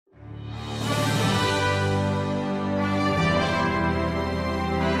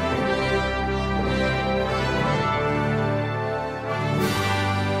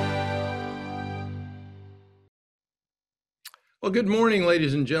Well, good morning,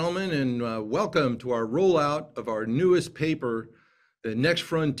 ladies and gentlemen, and welcome to our rollout of our newest paper, The Next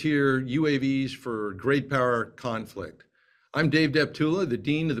Frontier UAVs for Great Power Conflict. I'm Dave Deptula, the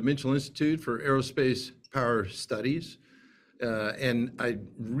Dean of the Mitchell Institute for Aerospace Power Studies, and I'm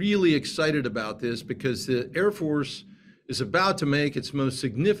really excited about this because the Air Force is about to make its most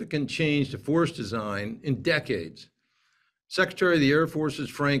significant change to force design in decades. Secretary of the Air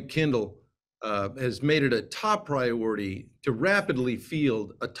Force's Frank Kendall has made it a top priority to rapidly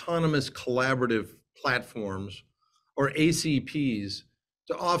field autonomous collaborative platforms, or ACPs,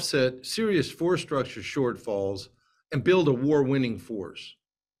 to offset serious force structure shortfalls and build a war-winning force.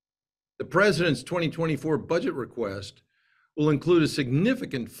 The President's 2024 budget request will include a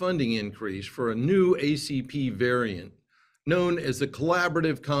significant funding increase for a new ACP variant known as the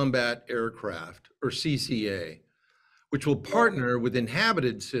Collaborative Combat Aircraft, or CCA, which will partner with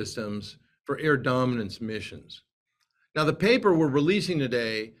inhabited systems for air dominance missions. Now, the paper we're releasing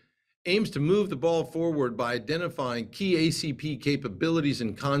today aims to move the ball forward by identifying key ACP capabilities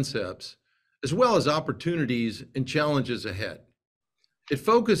and concepts, as well as opportunities and challenges ahead. It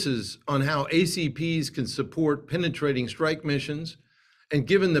focuses on how ACPs can support penetrating strike missions, and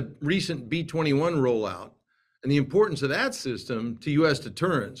given the recent B-21 rollout and the importance of that system to U.S.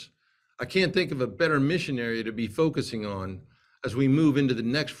 deterrence, I can't think of a better mission area to be focusing on as we move into the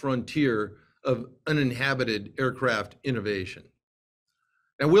next frontier of uninhabited aircraft innovation.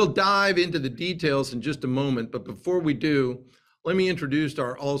 Now, we'll dive into the details in just a moment, but before we do, let me introduce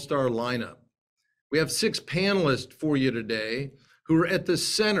our all-star lineup. We have 6 panelists for you today who are at the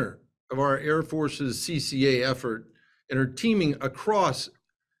center of our Air Force's CCA effort and are teaming across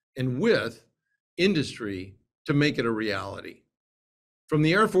and with industry to make it a reality. From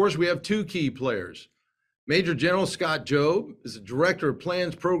the Air Force, we have 2 key players. Major General Scott Jobe is the Director of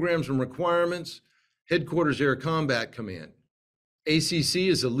Plans, Programs, and Requirements, Headquarters Air Combat Command. ACC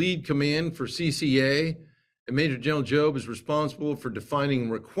is the lead command for CCA, and Major General Jobe is responsible for defining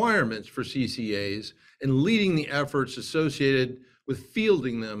requirements for CCAs and leading the efforts associated with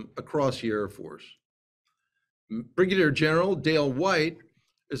fielding them across the Air Force. Brigadier General Dale White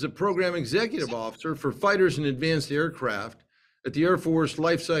is the Program Executive Officer for Fighters and Advanced Aircraft at the Air Force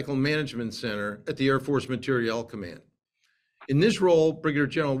Lifecycle Management Center at the Air Force Materiel Command. In this role, Brigadier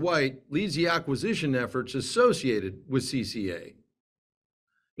General White leads the acquisition efforts associated with CCA.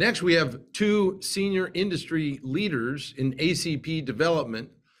 Next, we have 2 senior industry leaders in ACP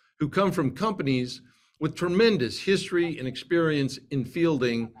development who come from companies with tremendous history and experience in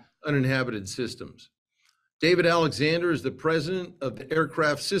fielding uninhabited systems. David Alexander is the president of the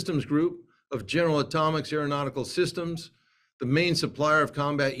Aircraft Systems Group of General Atomics Aeronautical Systems, the main supplier of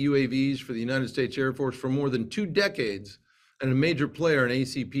combat UAVs for the United States Air Force for more than 2 decades, and a major player in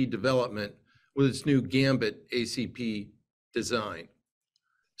ACP development with its new Gambit ACP design.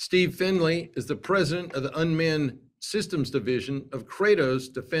 Steve Fendley is the president of the Unmanned Systems Division of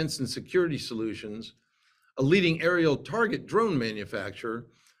Kratos Defense and Security Solutions, a leading aerial target drone manufacturer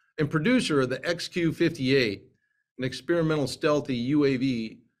and producer of the XQ-58, an experimental stealthy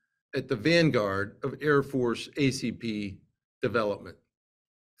UAV at the vanguard of Air Force ACP development.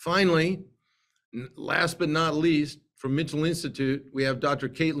 Finally, last but not least, from Mitchell Institute, we have Dr.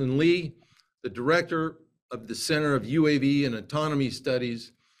 Caitlin Lee, the director of the Center of UAV and Autonomy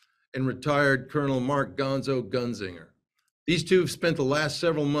Studies, and retired Colonel Mark Gunzinger. These 2 have spent the last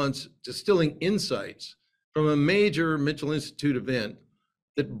several months distilling insights from a major Mitchell Institute event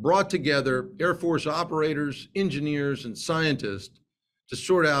that brought together Air Force operators, engineers, and scientists to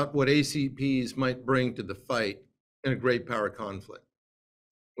sort out what ACPs might bring to the fight in a great power conflict.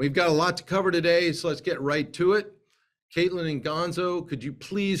 We've got a lot to cover today, so let's get right to it. Caitlin and Gonzo, could you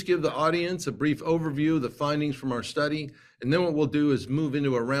please give the audience a brief overview of the findings from our study? And then what we'll do is move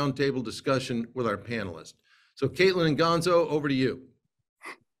into a roundtable discussion with our panelists. So Caitlin and Gonzo, over to you.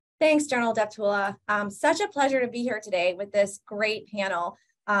 Thanks, General Deptula. Such a pleasure to be here today with this great panel.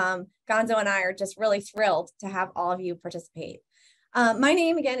 Gonzo and I are just really thrilled to have all of you participate. My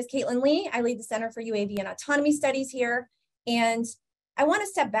name, again, is Caitlin Lee. I lead the Center for UAV and Autonomy Studies here. And I want to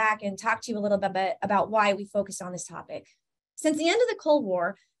step back and talk to you a little bit about why we focused on this topic. Since the end of the Cold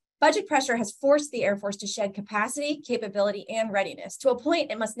War, budget pressure has forced the Air Force to shed capacity, capability, and readiness to a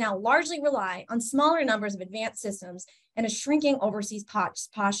point it must now largely rely on smaller numbers of advanced systems and a shrinking overseas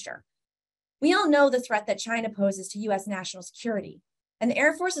posture. We all know the threat that China poses to U.S. national security, and the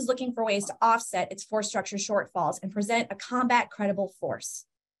Air Force is looking for ways to offset its force structure shortfalls and present a combat credible force.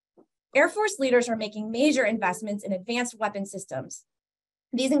 Air Force leaders are making major investments in advanced weapon systems.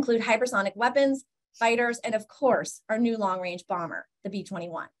 These include hypersonic weapons, fighters, and of course, our new long-range bomber, the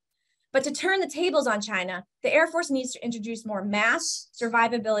B-21. But to turn the tables on China, the Air Force needs to introduce more mass,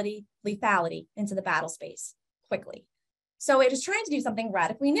 survivability, lethality into the battle space quickly. So it is trying to do something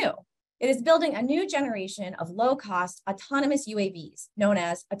radically new. It is building a new generation of low-cost autonomous UAVs, known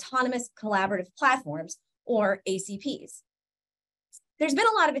as Autonomous Collaborative Platforms, or ACPs. There's been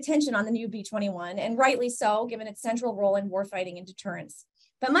a lot of attention on the new B-21, and rightly so, given its central role in warfighting and deterrence.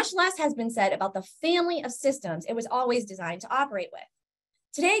 But much less has been said about the family of systems it was always designed to operate with.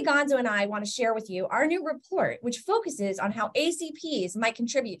 Today, Gonzo and I want to share with you our new report, which focuses on how ACPs might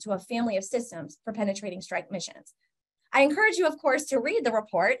contribute to a family of systems for penetrating strike missions. I encourage you, of course, to read the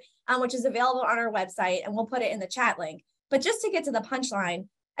report, which is available on our website, and we'll put it in the chat link. But just to get to the punchline,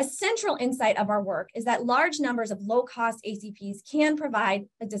 a central insight of our work is that large numbers of low-cost ACPs can provide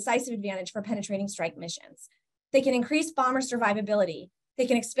a decisive advantage for penetrating strike missions. They can increase bomber survivability. They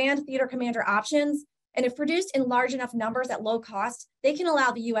can expand theater commander options. And if produced in large enough numbers at low cost, they can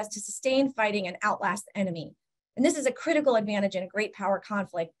allow the US to sustain fighting and outlast the enemy. And this is a critical advantage in a great power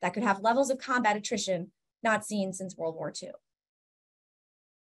conflict that could have levels of combat attrition not seen since World War II.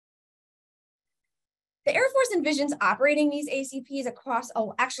 The Air Force envisions operating these ACPs across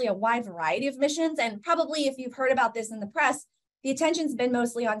actually a wide variety of missions. And probably if you've heard about this in the press, the attention's been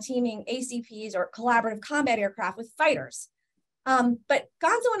mostly on teaming ACPs or collaborative combat aircraft with fighters. But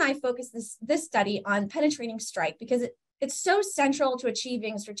Gonzo and I focus this study on penetrating strike because it's so central to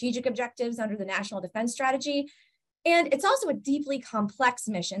achieving strategic objectives under the National Defense Strategy. And it's also a deeply complex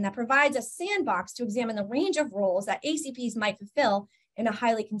mission that provides a sandbox to examine the range of roles that ACPs might fulfill in a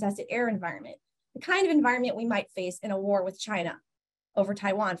highly contested air environment, the kind of environment we might face in a war with China over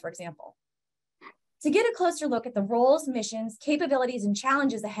Taiwan, for example. To get a closer look at the roles, missions, capabilities, and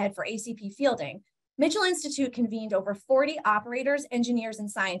challenges ahead for ACP fielding, Mitchell Institute convened over 40 operators, engineers,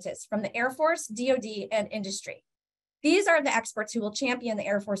 and scientists from the Air Force, DoD, and industry. These are the experts who will champion the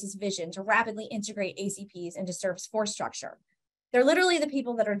Air Force's vision to rapidly integrate ACPs into service force structure. They're literally the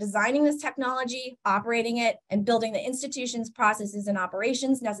people that are designing this technology, operating it, and building the institutions, processes, and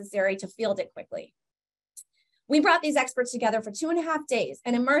operations necessary to field it quickly. We brought these experts together for 2.5 days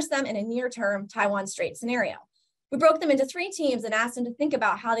and immersed them in a near-term Taiwan Strait scenario. We broke them into 3 teams and asked them to think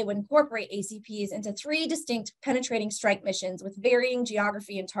about how they would incorporate ACPs into 3 distinct penetrating strike missions with varying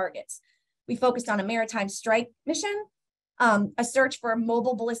geography and targets. We focused on a maritime strike mission, a search for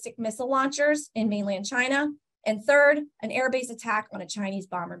mobile ballistic missile launchers in mainland China, and third, an airbase attack on a Chinese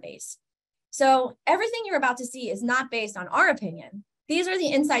bomber base. So everything you're about to see is not based on our opinion. These are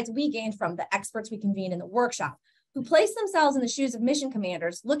the insights we gained from the experts we convened in the workshop, who placed themselves in the shoes of mission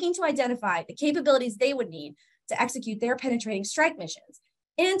commanders looking to identify the capabilities they would need to execute their penetrating strike missions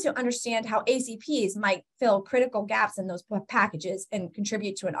and to understand how ACPs might fill critical gaps in those packages and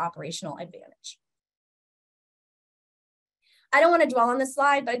contribute to an operational advantage. I don't want to dwell on this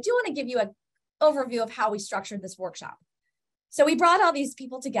slide, but I do want to give you an overview of how we structured this workshop. So we brought all these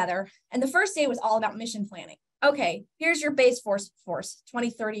people together, and the first day was all about mission planning. Okay, here's your base force,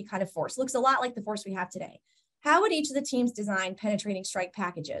 2030 kind of force. Looks a lot like the force we have today. How would each of the teams design penetrating strike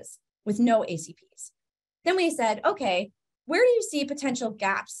packages with no ACPs? Then we said, okay, where do you see potential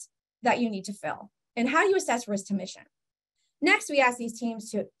gaps that you need to fill? And how do you assess risk to mission? Next, we asked these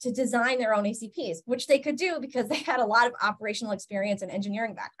teams to design their own ACPs, which they could do because they had a lot of operational experience and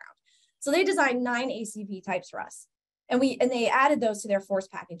engineering background. So they designed 9 ACP types for us, and they added those to their force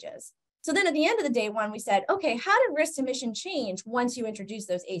packages. So then at the end of the day one, we said, okay, how did risk to mission change once you introduce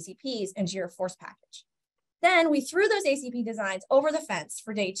those ACPs into your force package? Then we threw those ACP designs over the fence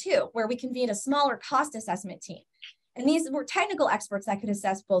for day 2, where we convened a smaller cost assessment team. And these were technical experts that could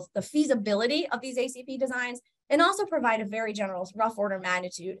assess both the feasibility of these ACP designs and also provide a very general rough order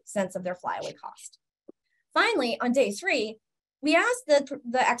magnitude sense of their flyaway cost. Finally, on day 3, we asked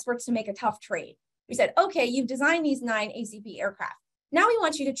the experts to make a tough trade. We said, okay, you've designed these 9 ACP aircraft. Now we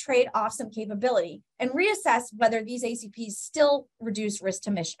want you to trade off some capability and reassess whether these ACPs still reduce risk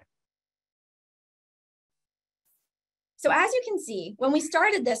to mission. So as you can see, when we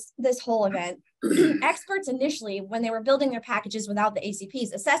started this whole event, experts initially, when they were building their packages without the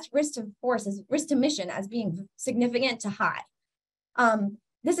ACPs, assessed risk to mission as being significant to high.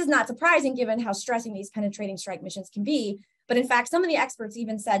 This is not surprising given how stressing these penetrating strike missions can be. But in fact, some of the experts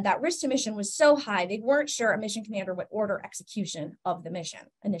even said that risk to mission was so high, they weren't sure a mission commander would order execution of the mission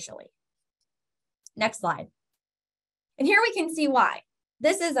initially. Next slide. And here we can see why.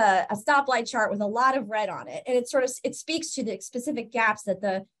 This is a stoplight chart with a lot of red on it. And it speaks to the specific gaps that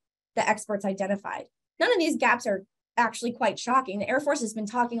the experts identified. None of these gaps are actually quite shocking. The Air Force has been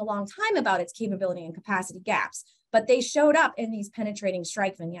talking a long time about its capability and capacity gaps, but they showed up in these penetrating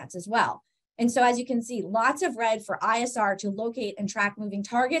strike vignettes as well. And so as you can see, lots of red for ISR to locate and track moving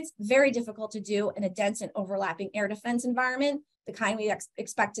targets, very difficult to do in a dense and overlapping air defense environment, the kind we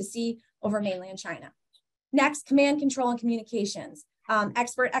expect to see over mainland China. Next, command, control, and communications.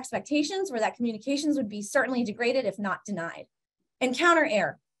 Expert expectations were that communications would be certainly degraded, if not denied. And counter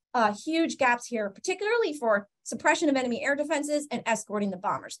air, huge gaps here, particularly for suppression of enemy air defenses and escorting the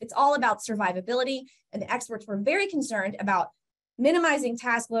bombers. It's all about survivability, and the experts were very concerned about minimizing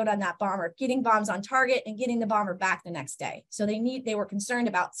task load on that bomber, getting bombs on target and getting the bomber back the next day. So they were concerned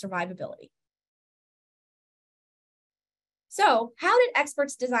about survivability. So how did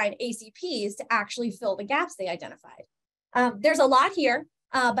experts design ACPs to actually fill the gaps they identified? There's a lot here,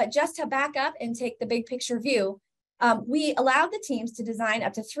 but just to back up and take the big picture view, we allowed the teams to design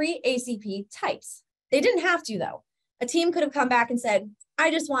up to 3 ACP types. They didn't have to, though. A team could have come back and said, I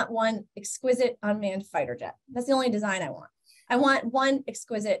just want one exquisite unmanned fighter jet. That's the only design I want. I want one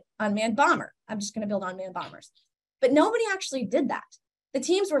exquisite unmanned bomber. I'm just going to build unmanned bombers. But nobody actually did that. The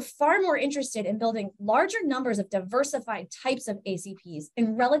teams were far more interested in building larger numbers of diversified types of ACPs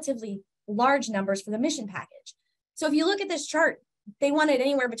in relatively large numbers for the mission package. So if you look at this chart, they wanted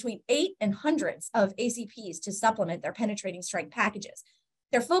anywhere between 8 and hundreds of ACPs to supplement their penetrating strike packages.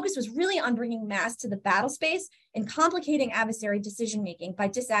 Their focus was really on bringing mass to the battle space and complicating adversary decision-making by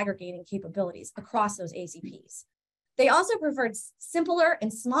disaggregating capabilities across those ACPs. They also preferred simpler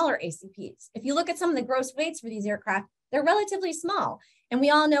and smaller ACPs. If you look at some of the gross weights for these aircraft, they're relatively small. And we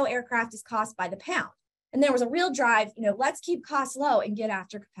all know aircraft is cost by the pound. And there was a real drive, let's keep costs low and get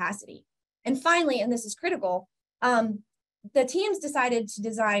after capacity. And finally, and this is critical, the teams decided to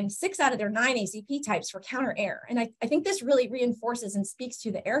design 6 out of their 9 ACP types for counter air. And I think this really reinforces and speaks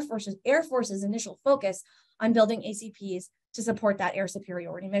to the Air Force's initial focus on building ACPs to support that air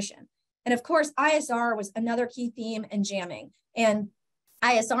superiority mission. And of course, ISR was another key theme, and jamming. And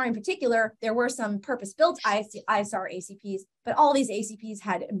ISR in particular, there were some purpose-built ISR ACPs, but all these ACPs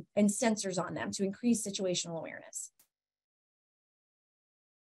had and sensors on them to increase situational awareness.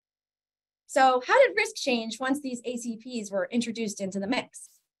 So how did risk change once these ACPs were introduced into the mix?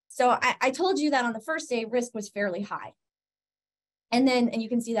 So I told you that on the first day, risk was fairly high. And you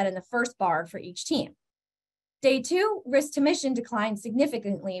can see that in the first bar for each team. Day 2, risk to mission declined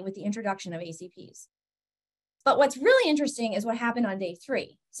significantly with the introduction of ACPs. But what's really interesting is what happened on day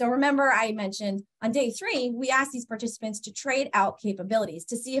 3. So remember I mentioned on day 3, we asked these participants to trade out capabilities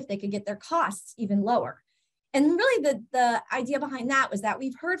to see if they could get their costs even lower. And really the idea behind that was that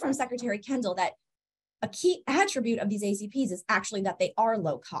we've heard from Secretary Kendall that a key attribute of these ACPs is actually that they are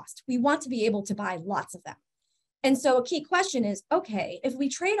low cost. We want to be able to buy lots of them. And so a key question is, okay, if we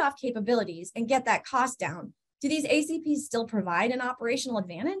trade off capabilities and get that cost down, do these ACPs still provide an operational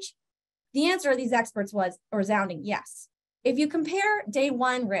advantage? The answer of these experts was a resounding yes. If you compare day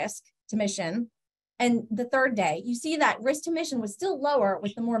 1 risk to mission and the third day, you see that risk to mission was still lower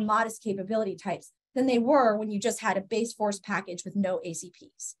with the more modest capability types than they were when you just had a base force package with no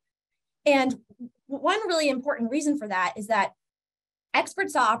ACPs. And one really important reason for that is that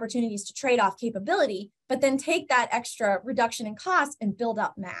experts saw opportunities to trade off capability, but then take that extra reduction in cost and build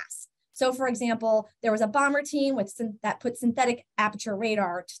up mass. So for example, there was a bomber team that put synthetic aperture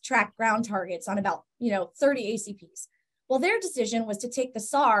radar to track ground targets on about 30 ACPs. Well, their decision was to take the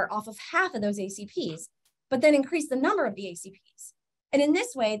SAR off of half of those ACPs, but then increase the number of the ACPs. And in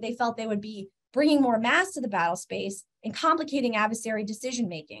this way, they felt they would be bringing more mass to the battle space and complicating adversary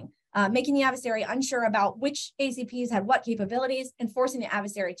decision-making, making the adversary unsure about which ACPs had what capabilities and forcing the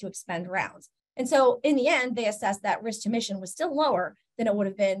adversary to expend rounds. And so in the end, they assessed that risk to mission was still lower than it would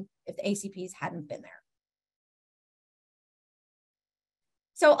have been if the ACPs hadn't been there.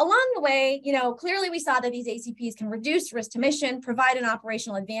 So along the way, clearly we saw that these ACPs can reduce risk to mission, provide an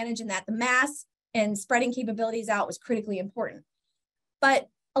operational advantage, and that the mass and spreading capabilities out was critically important. But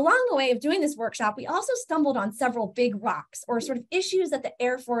along the way of doing this workshop, we also stumbled on several big rocks, or sort of issues that the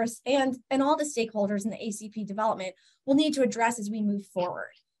Air Force and all the stakeholders in the ACP development will need to address as we move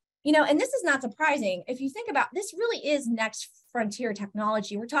forward. And this is not surprising. If you think about this, really is next frontier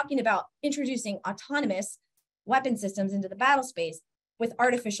technology. We're talking about introducing autonomous weapon systems into the battle space with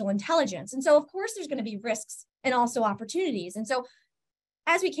artificial intelligence. And so of course there's going to be risks and also opportunities. And so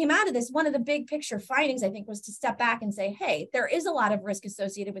as we came out of this, one of the big picture findings, I think, was to step back and say, hey, there is a lot of risk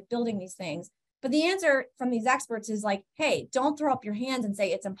associated with building these things. But the answer from these experts is like, hey, don't throw up your hands and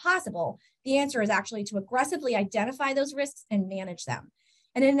say it's impossible. The answer is actually to aggressively identify those risks and manage them.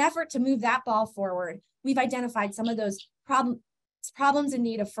 And in an effort to move that ball forward, we've identified some of those problems in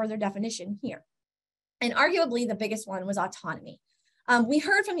need of further definition here. And arguably the biggest one was autonomy. We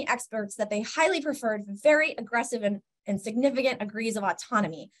heard from the experts that they highly preferred very aggressive and significant degrees of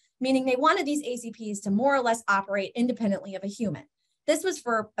autonomy, meaning they wanted these ACPs to more or less operate independently of a human. This was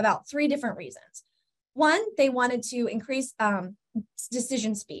for about 3 different reasons. One, they wanted to increase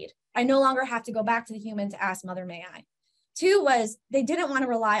decision speed. I no longer have to go back to the human to ask, mother, may I? 2 was they didn't want to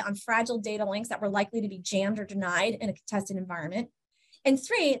rely on fragile data links that were likely to be jammed or denied in a contested environment. And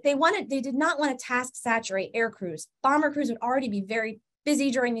 3, they did not want to task saturate air crews. Bomber crews would already be very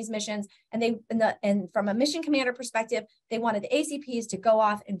busy during these missions, and from a mission commander perspective, they wanted the ACPs to go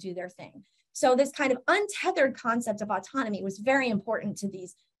off and do their thing. So this kind of untethered concept of autonomy was very important to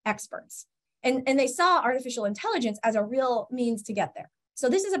these experts. And they saw artificial intelligence as a real means to get there. So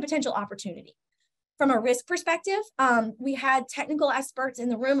this is a potential opportunity. From a risk perspective, we had technical experts in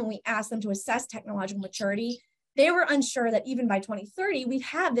the room and we asked them to assess technological maturity. They were unsure that even by 2030, we'd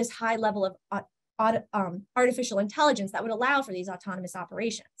have this high level of artificial intelligence that would allow for these autonomous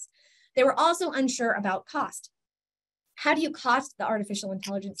operations. They were also unsure about cost. How do you cost the artificial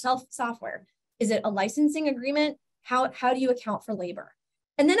intelligence software? Is it a licensing agreement? How do you account for labor?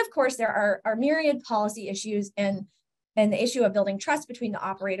 And then, of course, there are myriad policy issues and the issue of building trust between the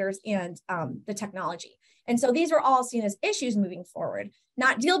operators and the technology. And so these were all seen as issues moving forward,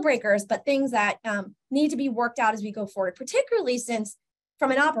 not deal breakers, but things that need to be worked out as we go forward, particularly since from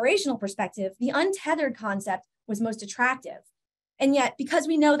an operational perspective, the untethered concept was most attractive. And yet, because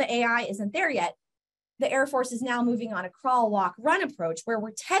we know the AI isn't there yet, the Air Force is now moving on a crawl, walk, run approach where we're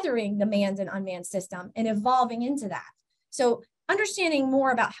tethering the manned and unmanned system and evolving into that. So understanding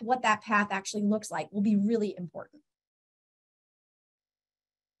more about what that path actually looks like will be really important.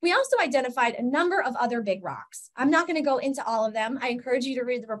 We also identified a number of other big rocks. I'm not going to go into all of them. I encourage you to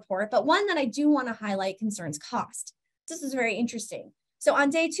read the report, but one that I do want to highlight concerns cost. This is very interesting. So on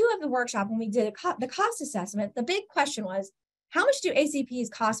day 2 of the workshop, when we did the cost assessment, the big question was, how much do ACPs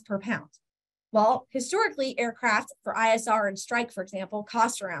cost per pound? Well, historically, aircraft for ISR and strike, for example,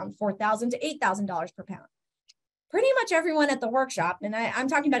 cost around $4,000 to $8,000 per pound. Pretty much everyone at the workshop, and I'm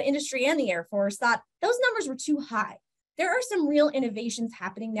talking about industry and the Air Force, thought those numbers were too high. There are some real innovations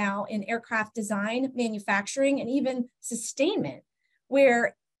happening now in aircraft design, manufacturing, and even sustainment,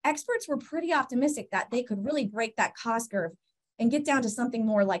 where experts were pretty optimistic that they could really break that cost curve and get down to something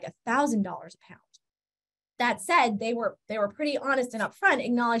more like $1,000 a pound. That said, they were pretty honest and upfront,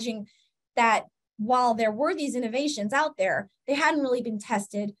 acknowledging that while there were these innovations out there, they hadn't really been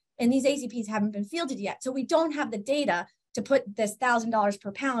tested, and these ACPs haven't been fielded yet. So we don't have the data to put this $1,000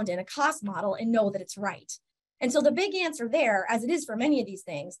 per pound in a cost model and know that it's right. And so the big answer there, as it is for many of these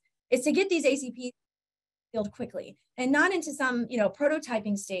things, is to get these ACPs field quickly and not into some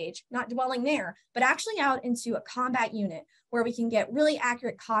prototyping stage, not dwelling there, but actually out into a combat unit where we can get really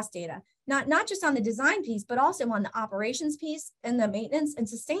accurate cost data, not just on the design piece, but also on the operations piece and the maintenance and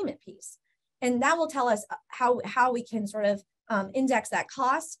sustainment piece. And that will tell us how we can sort of index that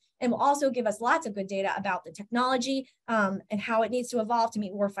cost, and will also give us lots of good data about the technology and how it needs to evolve to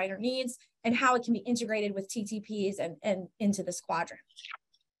meet warfighter needs and how it can be integrated with TTPs and into the squadron.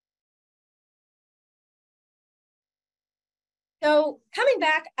 So coming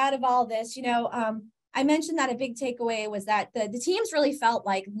back out of all this, I mentioned that a big takeaway was that the teams really felt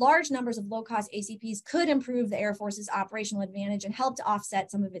like large numbers of low-cost ACPs could improve the Air Force's operational advantage and help to offset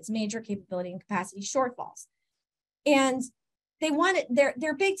some of its major capability and capacity shortfalls. And they wanted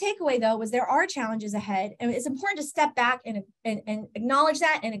their big takeaway, though, was there are challenges ahead, and it's important to step back and acknowledge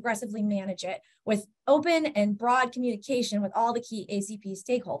that and aggressively manage it with open and broad communication with all the key ACP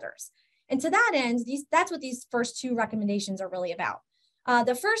stakeholders. And to that end, that's what these first 2 recommendations are really about.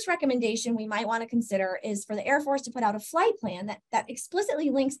 The first recommendation we might want to consider is for the Air Force to put out a flight plan that explicitly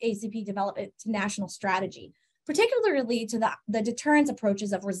links ACP development to national strategy, particularly to the deterrence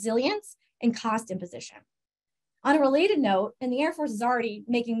approaches of resilience and cost imposition. On a related note, and the Air Force is already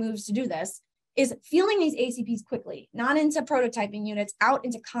making moves to do this, is fielding these ACPs quickly, not into prototyping units, out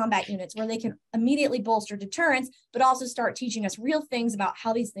into combat units where they can immediately bolster deterrence, but also start teaching us real things about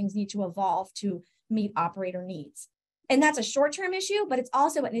how these things need to evolve to meet operator needs. And that's a short-term issue, but it's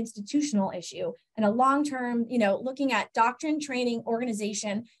also an institutional issue and a long-term, looking at doctrine, training,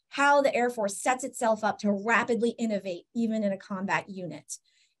 organization, how the Air Force sets itself up to rapidly innovate, even in a combat unit.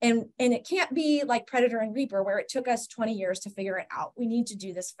 And it can't be like Predator and Reaper, where it took us 20 years to figure it out. We need to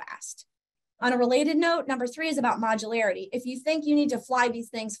do this fast. On a related note, number 3 is about modularity. If you think you need to fly these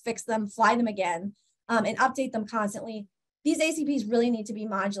things, fix them, fly them again, and update them constantly, these ACPs really need to be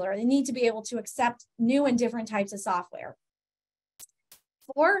modular. They need to be able to accept new and different types of software.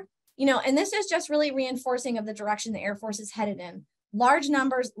 4, and this is just really reinforcing of the direction the Air Force is headed in. Large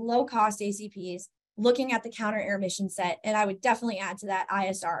numbers, low-cost ACPs, looking at the counter-air mission set, and I would definitely add to that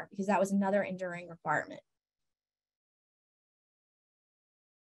ISR because that was another enduring requirement.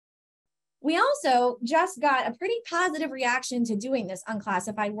 We also just got a pretty positive reaction to doing this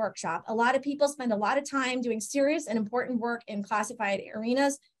unclassified workshop. A lot of people spend a lot of time doing serious and important work in classified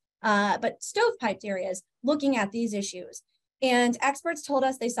arenas, but stovepiped areas, looking at these issues. And experts told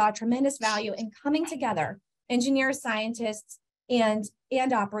us they saw tremendous value in coming together, engineers, scientists, and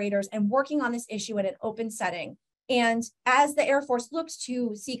operators, and working on this issue in an open setting. And as the Air Force looks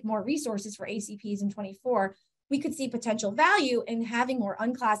to seek more resources for ACPs in 24, we could see potential value in having more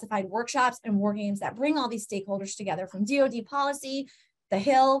unclassified workshops and war games that bring all these stakeholders together, from DoD policy, the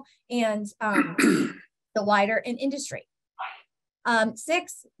Hill, and the wider industry.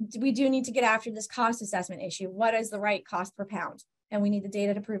 6, we do need to get after this cost assessment issue. What is the right cost per pound? And we need the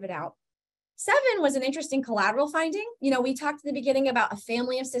data to prove it out. 7 was an interesting collateral finding. You know, we talked at the beginning about a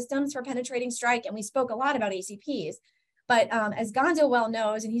family of systems for penetrating strike, and we spoke a lot about ACPs. But as Gonzo well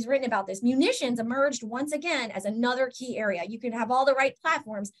knows, and he's written about this, munitions emerged once again as another key area. You can have all the right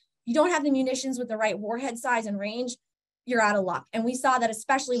platforms. You don't have the munitions with the right warhead size and range, you're out of luck. And we saw that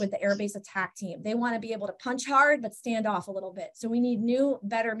especially with the Air-Base Attack Team. They want to be able to punch hard, but stand off a little bit. So we need new,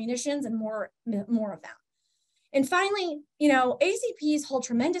 better munitions and more of them. And finally, you know, ACPs hold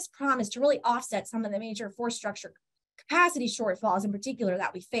tremendous promise to really offset some of the major force structure capacity shortfalls in particular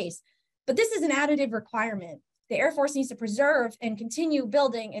that we face. But this is an additive requirement. The Air Force needs to preserve and continue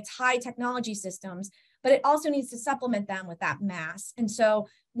building its high technology systems, but it also needs to supplement them with that mass. And so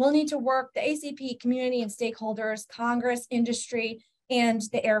we'll need to work, the ACP community and stakeholders, Congress, industry, and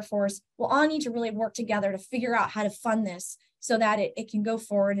the Air Force will all need to really work together to figure out how to fund this so that it can go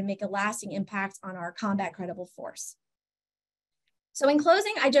forward and make a lasting impact on our combat credible force. So in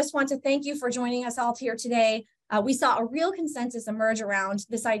closing, I just want to thank you for joining us all here today. We saw a real consensus emerge around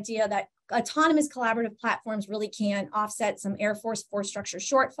this idea that autonomous collaborative platforms really can offset some Air Force force structure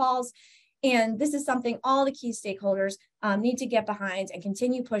shortfalls. And this is something all the key stakeholders need to get behind and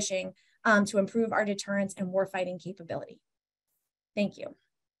continue pushing to improve our deterrence and warfighting capability. Thank you.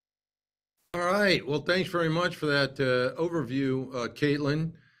 All right. Well, thanks very much for that overview,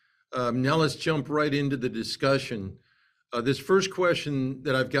 Caitlin. Now let's jump right into the discussion. This first question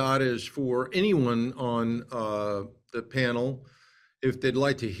that I've got is for anyone on the panel, if they'd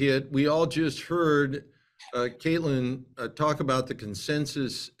like to hit. We all just heard Caitlin talk about the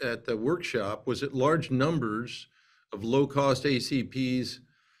consensus at the workshop was that large numbers of low-cost ACPs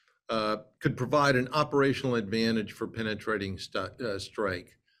could provide an operational advantage for penetrating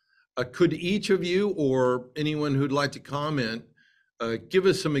strike. Could each of you or anyone who'd like to comment give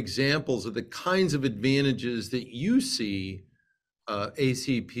us some examples of the kinds of advantages that you see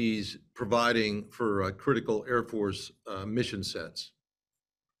ACPs providing for critical Air Force mission sets?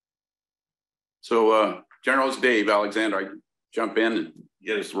 So, General, it's Dave Alexander. I jump in and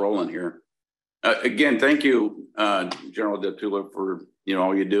get us rolling here. Again, thank you, General Deptula, for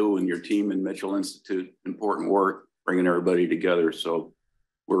all you do and your team in Mitchell Institute. Important work, bringing everybody together. So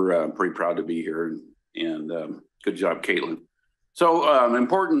we're pretty proud to be here, and good job, Caitlin. So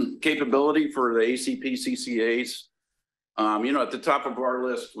important capability for the ACP CCAs. At the top of our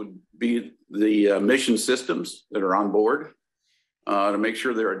list would be the mission systems that are on board to make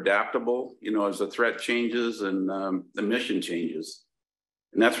sure they're adaptable, as the threat changes and the mission changes.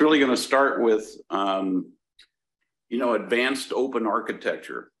 And that's really going to start with, advanced open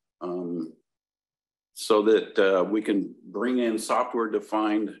architecture so that we can bring in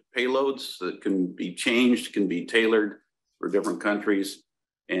software-defined payloads that can be changed, can be tailored for different countries,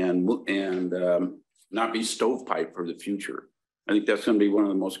 and not be stovepipe for the future. I think that's going to be one of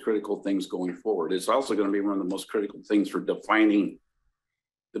the most critical things going forward. It's also going to be one of the most critical things for defining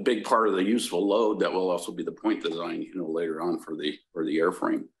the big part of the useful load that will also be the point design, later on for the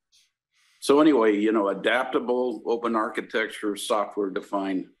airframe. So anyway, adaptable, open architecture,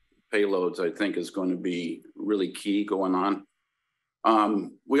 software-defined payloads, I think, is going to be really key going on.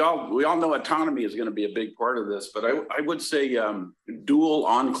 We all know autonomy is going to be a big part of this, but I would say dual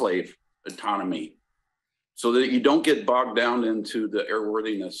enclave autonomy, so that you don't get bogged down into the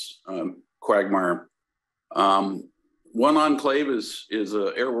airworthiness quagmire. One enclave is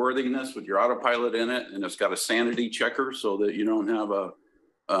airworthiness with your autopilot in it, and it's got a sanity checker so that you don't have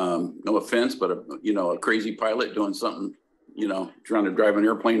no offense, but a crazy pilot doing something, trying to drive an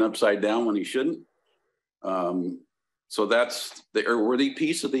airplane upside down when he shouldn't. So that's the airworthy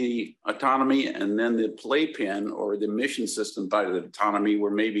piece of the autonomy, and then the playpen or the mission system side of the autonomy,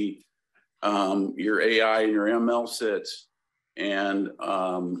 where maybe your AI and your ML sits, and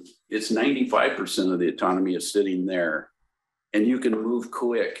it's 95% of the autonomy is sitting there, and you can move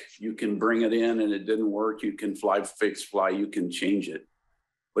quick. You can bring it in, and it didn't work. You can fix fly. You can change it.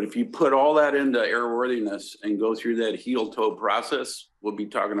 But if you put all that into airworthiness and go through that heel toe process, we'll be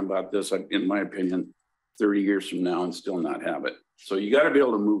talking about this, in my opinion, 30 years from now and still not have it. So you got to be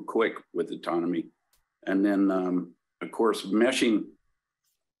able to move quick with autonomy. And then, of course, meshing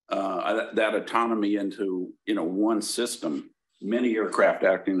that autonomy into, one system, many aircraft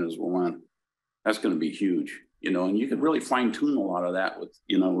acting as one, that's going to be huge, and you could really fine tune a lot of that with,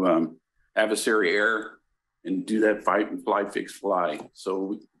 adversary air and do that fight and fly, fix, fly.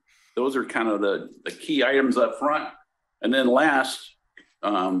 So those are kind of the key items up front. And then last,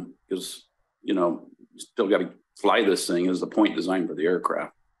 because, still got to fly this thing, is the point design for the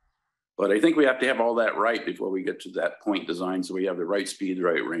aircraft. But I think we have to have all that right before we get to that point design. So we have the right speed, the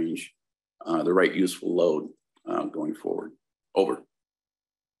right range, the right useful load going forward. Over.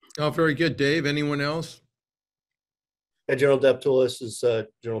 Oh, very good, Dave. Anyone else? Hey, General Deptula, this is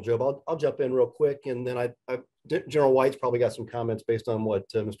General Jobe. I'll jump in real quick, and then General White's probably got some comments based on what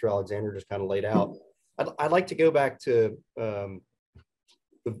Mr. Alexander just kind of laid out. I'd like to go back to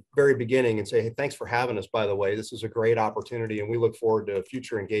the very beginning and say, hey, thanks for having us, by the way. This is a great opportunity, and we look forward to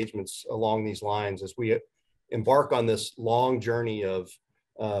future engagements along these lines as we embark on this long journey of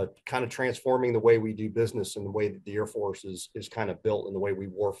kind of transforming the way we do business and the way that the Air Force is kind of built and the way we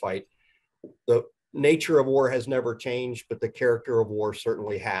warfight. The nature of war has never changed, but the character of war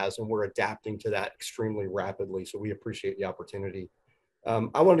certainly has, and we're adapting to that extremely rapidly. So we appreciate the opportunity.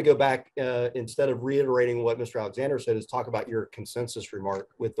 I wanted to go back, instead of reiterating what Mr. Alexander said, is talk about your consensus remark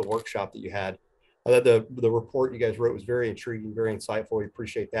with the workshop that you had. The report you guys wrote was very intriguing, very insightful. We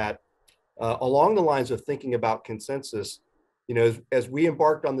appreciate that. Along the lines of thinking about consensus, as we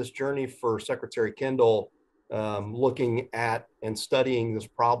embarked on this journey for Secretary Kendall, looking at and studying this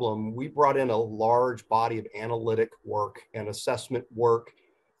problem, we brought in a large body of analytic work and assessment work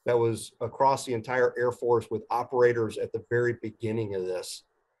that was across the entire Air Force with operators at the very beginning of this.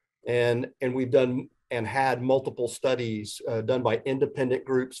 And we've done and had multiple studies done by independent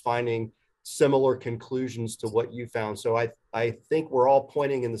groups finding similar conclusions to what you found. So I think we're all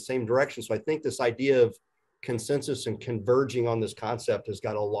pointing in the same direction. So I think this idea of consensus and converging on this concept has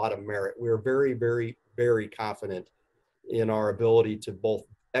got a lot of merit. We're very, very, very confident in our ability to both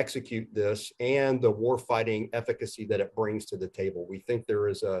execute this and the warfighting efficacy that it brings to the table. We think there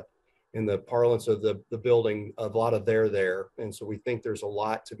is in the parlance of the building, a lot of there. And so we think there's a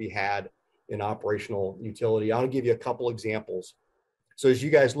lot to be had in operational utility. I'll give you a couple examples. So as you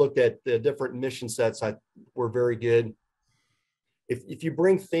guys looked at the different mission sets, were very good. If you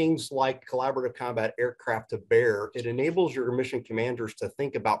bring things like collaborative combat aircraft to bear, it enables your mission commanders to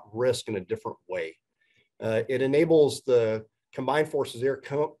think about risk in a different way. It enables the Combined Forces Air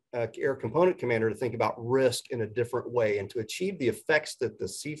Component Commander to think about risk in a different way and to achieve the effects that the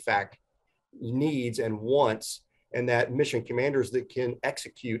CFAC needs and wants, and that mission commanders that can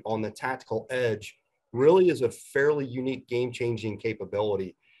execute on the tactical edge really is a fairly unique game-changing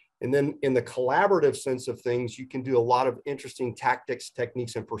capability. And then in the collaborative sense of things, you can do a lot of interesting tactics,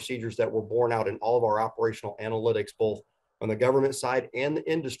 techniques, and procedures that were borne out in all of our operational analytics, both on the government side and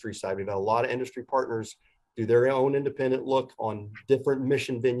the industry side. We've had a lot of industry partners do their own independent look on different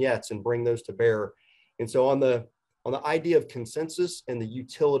mission vignettes and bring those to bear. And so on the idea of consensus and the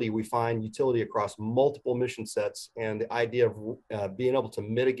utility, we find utility across multiple mission sets, and the idea of being able to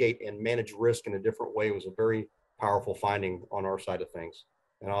mitigate and manage risk in a different way was a very powerful finding on our side of things.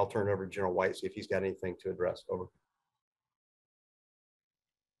 And I'll turn it over to General White, see if he's got anything to address. Over.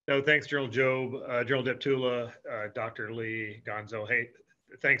 No, thanks, General Jobe, General Deptula, Dr. Lee, Gonzo. Hey,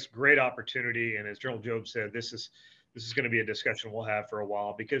 thanks, great opportunity. And as General Jobe said, this is going to be a discussion we'll have for a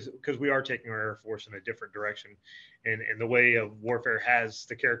while because we are taking our Air Force in a different direction, and the way of warfare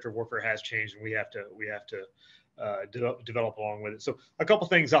the character of warfare has changed, and we have to develop along with it. So a couple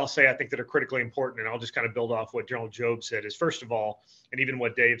things I'll say I think that are critically important, and I'll just kind of build off what General Jobe said, is first of all, and even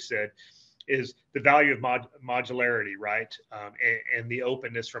what Dave said, is the value of modularity, right? And the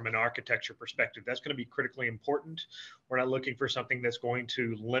openness from an architecture perspective. That's going to be critically important. We're not looking for something that's going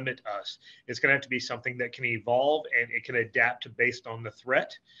to limit us. It's going to have to be something that can evolve and it can adapt based on the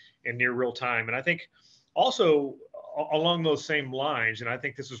threat in near real time. And I think also along those same lines, and I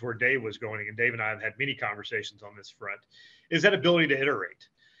think this is where Dave was going, and Dave and I have had many conversations on this front, is that ability to iterate.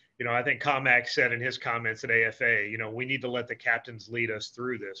 I think Comac said in his comments at AFA, we need to let the captains lead us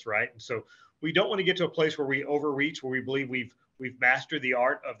through this, right? And so we don't want to get to a place where we overreach, where we believe we've mastered the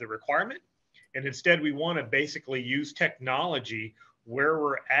art of the requirement. And instead, we want to basically use technology where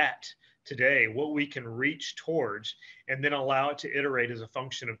we're at today, what we can reach towards, and then allow it to iterate as a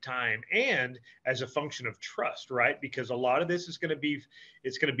function of time and as a function of trust, right? Because a lot of this is going to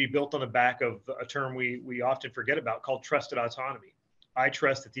be built on the back of a term we often forget about called trusted autonomy. I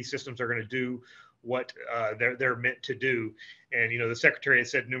trust that these systems are going to do what they're meant to do. And, you know, the Secretary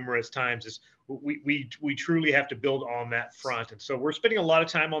has said numerous times is we truly have to build on that front. And so we're spending a lot of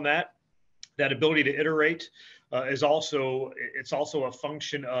time on that. That ability to iterate it's also a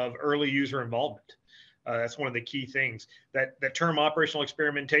function of early user involvement. That's one of the key things. That term operational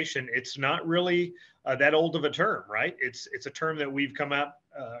experimentation, it's not really that old of a term, right? It's a term that we've come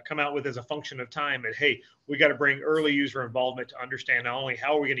out with as a function of time. And hey, we got to bring early user involvement to understand not only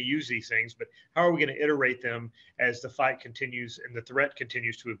how are we going to use these things, but how are we going to iterate them as the fight continues and the threat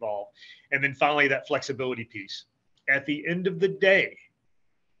continues to evolve. And then finally, that flexibility piece. At the end of the day,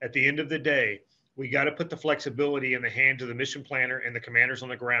 we got to put the flexibility in the hands of the mission planner and the commanders on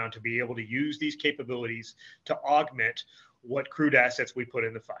the ground to be able to use these capabilities to augment what crewed assets we put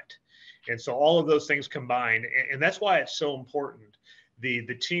in the fight. And so all of those things combined, and that's why it's so important. The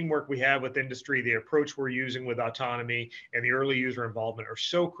teamwork we have with industry, the approach we're using with autonomy, and the early user involvement are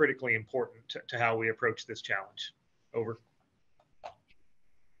so critically important to how we approach this challenge. Over.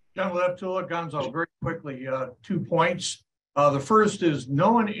 General Deptula, Gonzo, very quickly, 2 points. The first is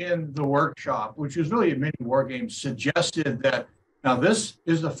no one in the workshop, which is really a mini war game, suggested that now this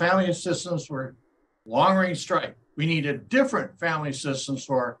is the family of systems for long-range strike. We need a different family of systems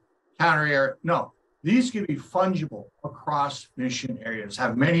for counter-air. No, these can be fungible across mission areas,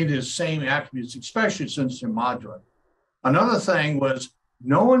 have many of the same attributes, especially since they're modular. Another thing was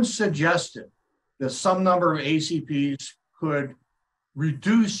no one suggested that some number of ACPs could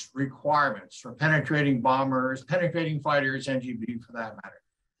reduce requirements for penetrating bombers, penetrating fighters, NGB for that matter.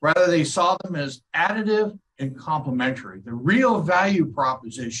 Rather, they saw them as additive and complementary. The real value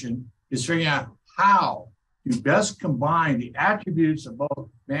proposition is figuring out how you best combine the attributes of both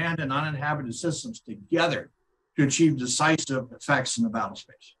manned and uninhabited systems together to achieve decisive effects in the battle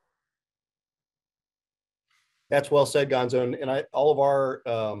space. That's well said, Gonzo. And all of our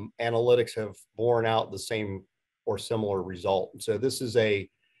analytics have borne out the same or similar result. So this is a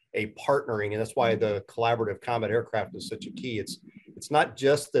partnering, and that's why the collaborative combat aircraft is such a key. It's not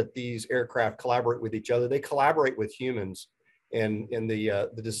just that these aircraft collaborate with each other; they collaborate with humans. And the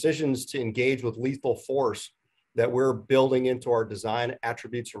decisions to engage with lethal force that we're building into our design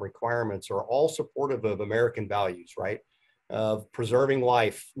attributes and requirements are all supportive of American values, right? Of preserving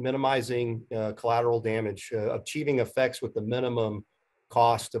life, minimizing collateral damage, achieving effects with the minimum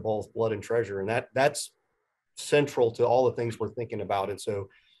cost of both blood and treasure, and that's central to all the things we're thinking about. And so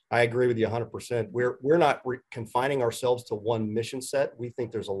I agree with you 100%. We're not confining ourselves to one mission set. We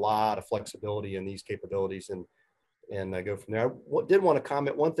think there's a lot of flexibility in these capabilities, and I go from there. I did want to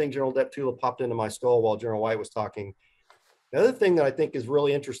comment one thing. General Deptula popped into my skull while General White was talking. The other thing that I think is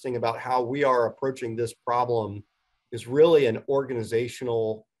really interesting about how we are approaching this problem is really an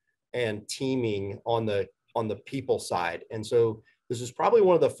organizational and teaming on the people side. And so this is probably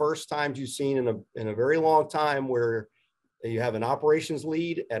one of the first times you've seen in a very long time where you have an operations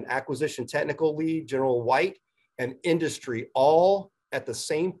lead, an acquisition technical lead, General White, and industry all at the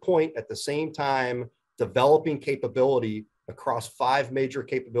same point, at the same time, developing capability across 5 major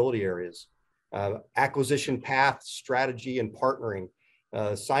capability areas: acquisition path, strategy, and partnering,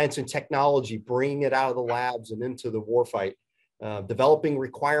 science and technology, bringing it out of the labs and into the warfight, developing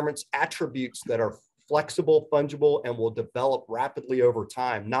requirements, attributes that are flexible, fungible, and will develop rapidly over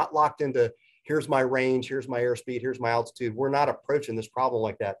time, not locked into here's my range, here's my airspeed, here's my altitude. We're not approaching this problem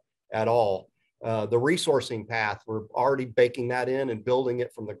like that at all. The resourcing path, we're already baking that in and building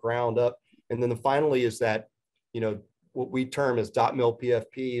it from the ground up. And then finally is that, you know, what we term as .mil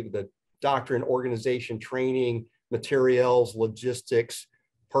PFP, the doctrine, organization, training, materials, logistics,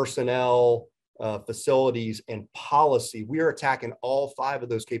 personnel, facilities, and policy. We are attacking all 5 of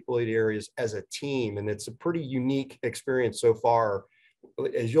those capability areas as a team, and it's a pretty unique experience so far.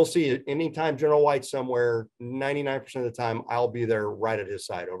 As you'll see, anytime General White's somewhere, 99% of the time, I'll be there right at his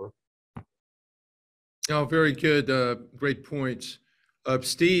side. Over. Oh, very good. Great points.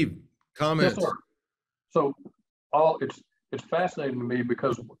 Steve, comments? Yes, sir. So it's fascinating to me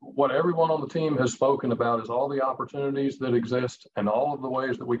because what everyone on the team has spoken about is all the opportunities that exist and all of the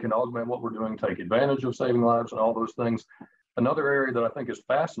ways that we can augment what we're doing, take advantage of saving lives and all those things. Another area that I think is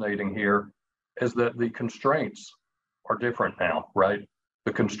fascinating here is that the constraints are different now, right?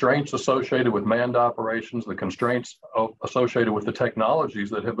 The constraints associated with manned operations, the constraints associated with the technologies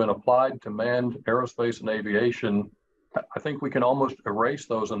that have been applied to manned aerospace and aviation, I think we can almost erase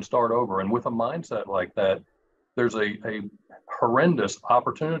those and start over. And with a mindset like that, there's a horrendous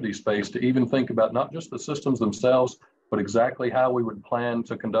opportunity space to even think about not just the systems themselves, but exactly how we would plan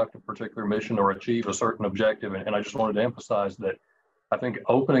to conduct a particular mission or achieve a certain objective. And I just wanted to emphasize that I think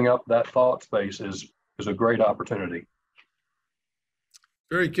opening up that thought space is a great opportunity.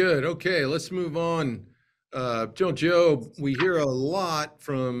 Very good. Okay, let's move on. General Jobe, we hear a lot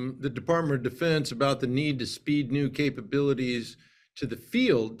from the Department of Defense about the need to speed new capabilities to the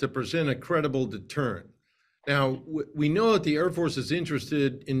field to present a credible deterrent. Now, we know that the Air Force is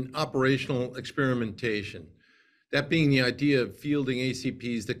interested in operational experimentation, that being the idea of fielding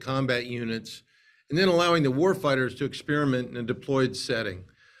ACPs to combat units and then allowing the warfighters to experiment in a deployed setting.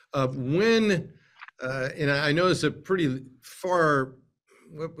 And I know it's a pretty far,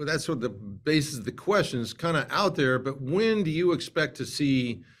 that's what the basis of the question is, kind of out there, but when do you expect to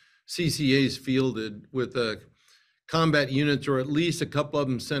see CCAs fielded with combat units, or at least a couple of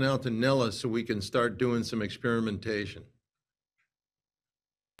them sent out to Nellis so we can start doing some experimentation?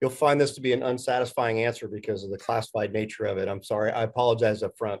 You'll find this to be an unsatisfying answer because of the classified nature of it. I'm sorry. I apologize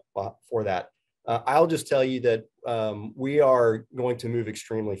up front for that. I'll just tell you that we are going to move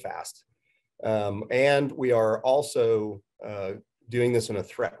extremely fast. And we are also doing this in a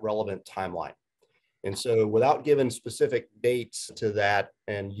threat relevant timeline. And so without giving specific dates to that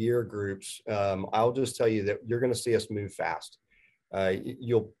and year groups, I'll just tell you that you're going to see us move fast.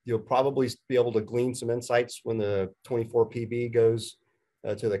 You'll probably be able to glean some insights when the 24 PB goes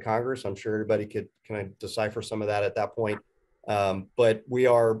to the Congress. I'm sure everybody could kind of decipher some of that at that point. But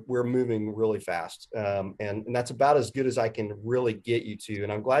we're moving really fast. And that's about as good as I can really get you to.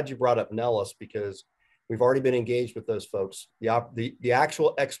 And I'm glad you brought up Nellis, because we've already been engaged with those folks, the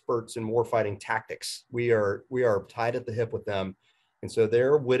actual experts in warfighting tactics. We are tied at the hip with them. And so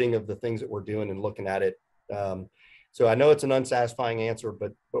they're witting of the things that we're doing and looking at it. So I know it's an unsatisfying answer,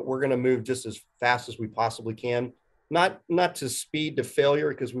 but we're going to move just as fast as we possibly can. Not to speed to failure,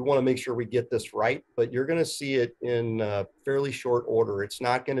 because we want to make sure we get this right, but you're going to see it in fairly short order. It's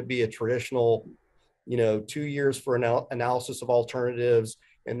not going to be a traditional, 2 years for analysis of alternatives,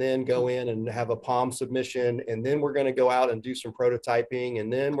 and then go in and have a POM submission. And then we're going to go out and do some prototyping.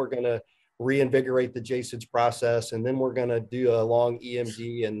 And then we're going to reinvigorate the JSIDS process. And then we're going to do a long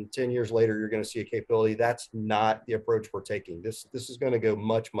EMD. And 10 years later, you're going to see a capability. That's not the approach we're taking. This is going to go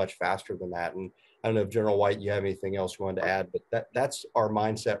much, much faster than that. And I don't know if General White, you have anything else you wanted to add, but that's our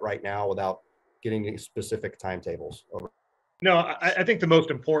mindset right now without getting specific timetables. Over. No, I think the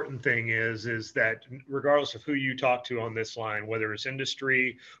most important thing is that regardless of who you talk to on this line, whether it's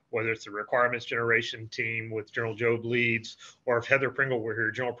industry, whether it's the requirements generation team with General Jobe leads, or if Heather Pringle were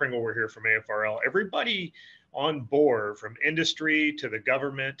here, General Pringle were here from AFRL, everybody on board from industry to the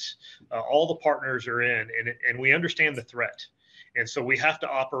government, all the partners are in, and we understand the threat. And so we have to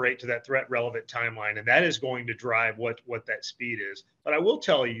operate to that threat relevant timeline, and that is going to drive what that speed is. But I will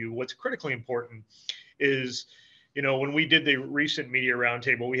tell you what's critically important is, when we did the recent media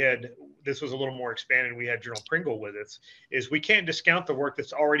roundtable, this was a little more expanded. We had General Pringle with us. Is we can't discount the work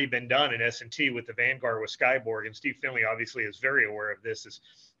that's already been done in S&T with the Vanguard with Skyborg, and Steve Fendley obviously is very aware of this. Is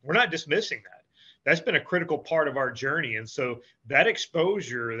we're not dismissing that. That's been a critical part of our journey, and so that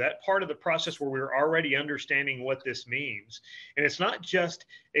exposure, that part of the process where we're already understanding what this means, and it's not just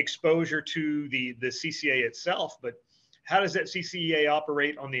exposure to the CCA itself, but how does that CCA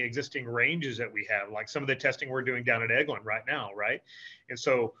operate on the existing ranges that we have, like some of the testing we're doing down at Eglin right now, right? And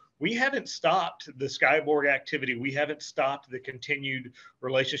so we haven't stopped the Skyborg activity. We haven't stopped the continued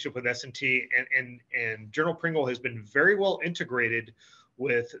relationship with S&T, and General Pringle has been very well integrated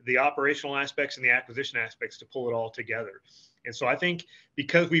with the operational aspects and the acquisition aspects to pull it all together. And so I think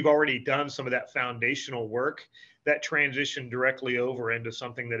because we've already done some of that foundational work, that transition directly over into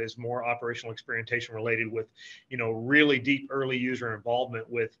something that is more operational experimentation related with, really deep early user involvement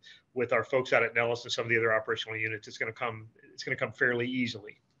with our folks out at Nellis and some of the other operational units. It's going to come fairly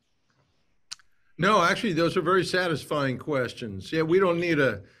easily. No, actually, those are very satisfying questions. Yeah, we don't need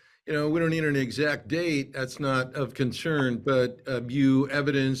an exact date. That's not of concern, but you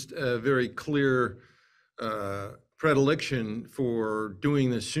evidenced a very clear predilection for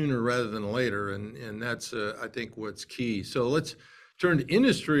doing this sooner rather than later. And that's, I think, what's key. So let's turn to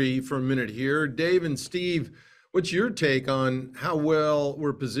industry for a minute here. Dave and Steve, what's your take on how well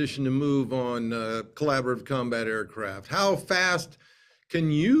we're positioned to move on collaborative combat aircraft? How fast can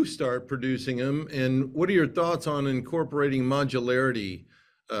you start producing them? And what are your thoughts on incorporating modularity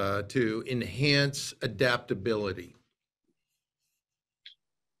to enhance adaptability?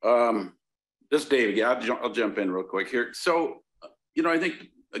 This Dave, yeah, I'll jump in real quick here. So, I think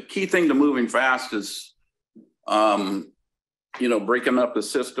a key thing to moving fast is, breaking up the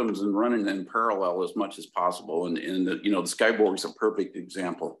systems and running in parallel as much as possible. And the Skyborg is a perfect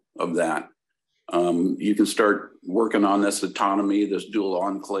example of that. You can start working on this autonomy, this dual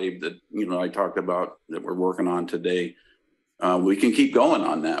enclave that, I talked about that we're working on today. We can keep going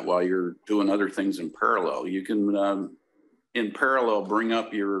on that while you're doing other things in parallel. You can in parallel bring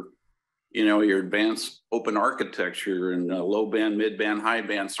up your, your advanced open architecture and low band, mid band, high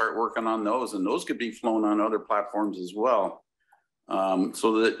band, start working on those, and those could be flown on other platforms as well.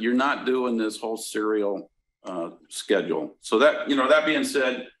 So that you're not doing this whole serial schedule. So that, that being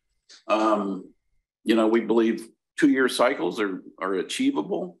said, we believe 2-year cycles are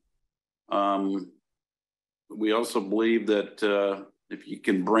achievable. We also believe that if you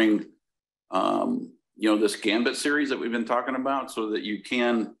can bring, this Gambit series that we've been talking about, so that you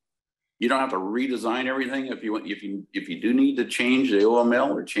don't have to redesign everything. If you do need to change the OML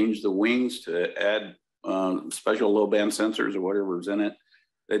or change the wings to add special low band sensors or whatever's in it,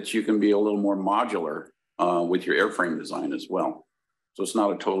 that you can be a little more modular with your airframe design as well. So it's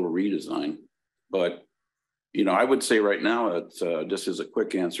not a total redesign, but I would say right now, it's just as a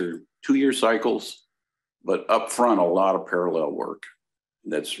quick answer, 2-year cycles, but upfront a lot of parallel work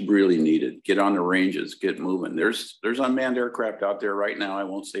that's really needed. Get on the ranges, get moving. There's unmanned aircraft out there right now. I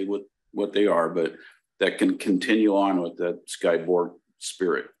won't say what they are, but that can continue on with that Skyborg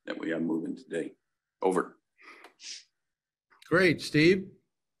spirit that we have moving today. Over. Great, Steve.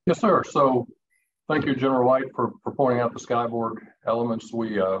 Yes, sir. So thank you, General White, for pointing out the Skyborg elements.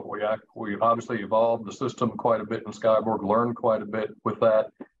 We obviously evolved the system quite a bit in Skyborg, learned quite a bit with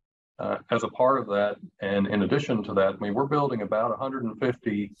that. As a part of that, and in addition to that, we're building about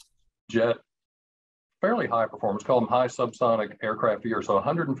 150 jet, fairly high performance, call them high subsonic aircraft a year. So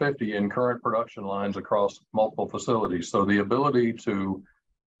 150 in current production lines across multiple facilities. So the ability to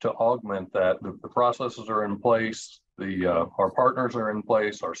augment that, the processes are in place, our partners are in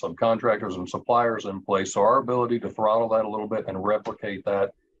place, our subcontractors and suppliers in place. So our ability to throttle that a little bit and replicate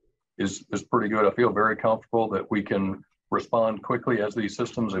that is pretty good. I feel very comfortable that we can respond quickly as these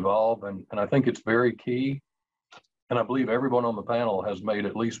systems evolve. And I think it's very key. And I believe everyone on the panel has made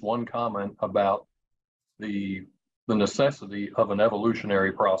at least one comment about the necessity of an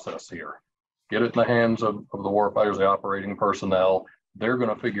evolutionary process here. Get it in the hands of the warfighters, the operating personnel. They're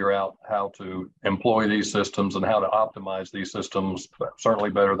going to figure out how to employ these systems and how to optimize these systems,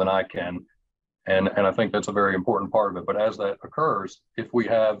 certainly better than I can. And I think that's a very important part of it. But as that occurs, if we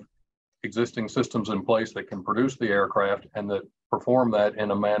have existing systems in place that can produce the aircraft and that perform that in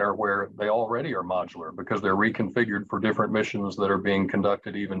a manner where they already are modular because they're reconfigured for different missions that are being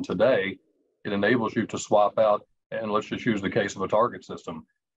conducted even today, it enables you to swap out, and let's just use the case of a target system.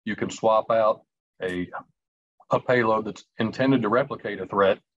 You can swap out a payload that's intended to replicate a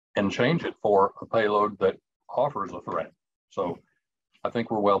threat and change it for a payload that offers a threat. So I think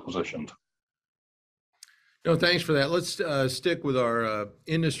we're well positioned. No, thanks for that. Let's stick with our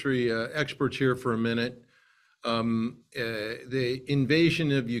industry experts here for a minute. The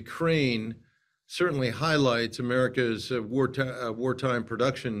invasion of Ukraine certainly highlights America's wartime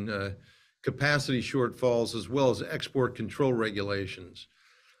production capacity shortfalls, as well as export control regulations.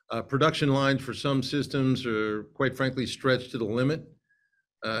 Production lines for some systems are, quite frankly, stretched to the limit.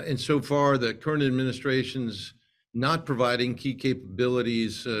 And so far, the current administration's not providing key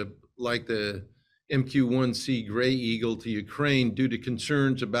capabilities like the MQ-1C Gray Eagle to Ukraine due to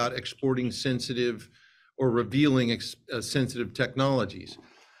concerns about exporting sensitive or revealing sensitive technologies.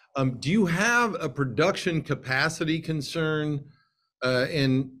 Do you have a production capacity concern?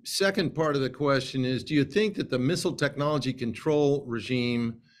 And second part of the question is, do you think that the missile technology control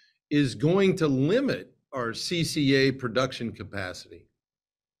regime is going to limit our CCA production capacity?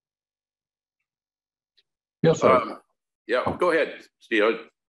 Yes, sir. Yeah, go ahead, Steve.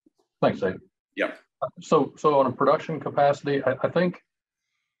 Thanks, Dave. Yeah. So on a production capacity, I think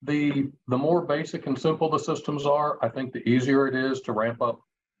the more basic and simple the systems are, I think the easier it is to ramp up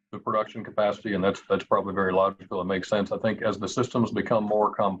the production capacity, and that's probably very logical. It makes sense. I think as the systems become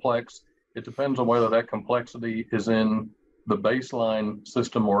more complex, it depends on whether that complexity is in the baseline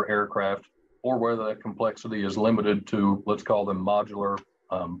system or aircraft, or whether that complexity is limited to, let's call them modular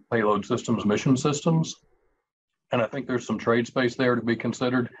payload systems, mission systems. And I think there's some trade space there to be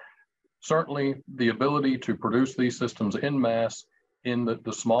considered. Certainly, the ability to produce these systems in mass in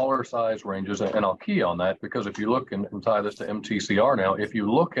the smaller size ranges, and I'll key on that because if you look and tie this to MTCR now, if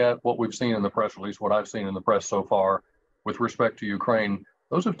you look at what we've seen in the press release, what I've seen in the press so far with respect to Ukraine,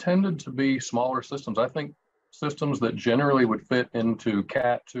 those have tended to be smaller systems. I think systems that generally would fit into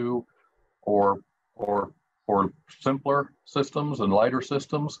Cat 2 or simpler systems and lighter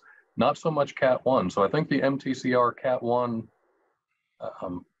systems, not so much Cat 1. So I think the MTCR Cat 1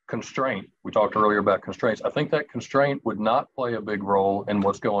 constraint, we talked earlier about constraints, I think that constraint would not play a big role in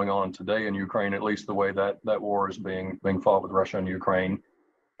what's going on today in Ukraine, at least the way that war is being fought with Russia and Ukraine,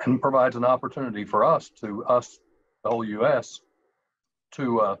 and provides an opportunity for us, the whole US,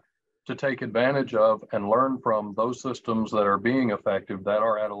 to to take advantage of and learn from those systems that are being effective, that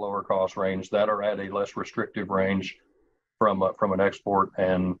are at a lower cost range, that are at a less restrictive range from an export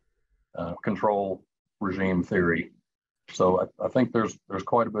and control regime theory. So I think there's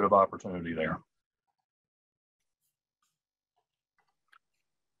quite a bit of opportunity there.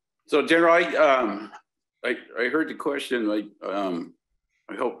 So General, I heard the question.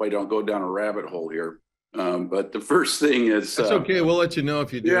 I hope I don't go down a rabbit hole here. But the first thing is that's okay. We'll let you know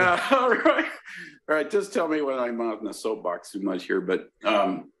if you do. Yeah. All right. All right. Just tell me when I'm on the soapbox too much here. But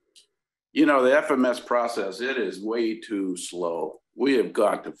you know, the FMS process, it is way too slow. We have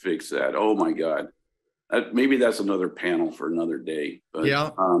got to fix that. Oh my God. Maybe that's another panel for another day. But yeah.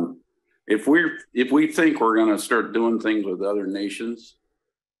 If we think we're going to start doing things with other nations,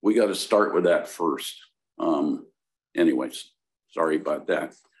 we got to start with that first. Anyways, sorry about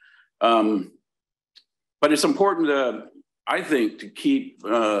that. But it's important to, I think, to keep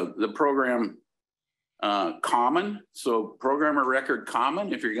the program common. So programmer record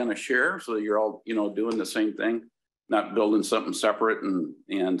common if you're going to share, so that you're all, you know, doing the same thing, not building something separate.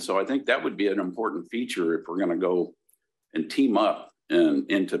 And so I think that would be an important feature if we're going to go and team up and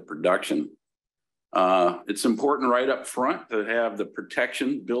into production. It's important right up front to have the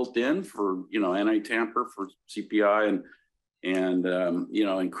protection built in for, you know, anti-tamper for CPI and you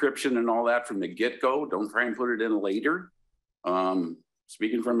know, encryption and all that from the get-go. Don't try and put it in later.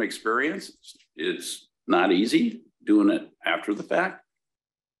 Speaking from experience, it's not easy doing it after the fact.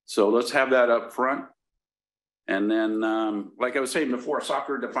 So let's have that up front. And then, like I was saying before,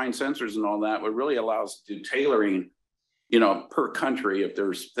 software-defined sensors and all that would really allow us to do tailoring, you know, per country if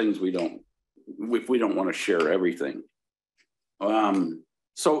there's things if we don't want to share everything.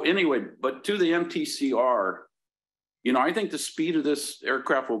 So anyway, but to the MTCR, you know, I think the speed of this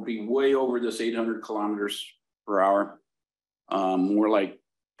aircraft will be way over this 800 kilometers per hour. More like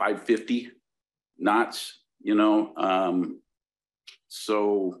 550 knots, you know.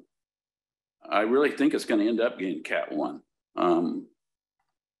 So I really think it's going to end up getting Cat 1.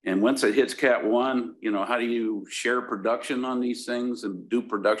 And once it hits Cat 1, you know, how do you share production on these things and do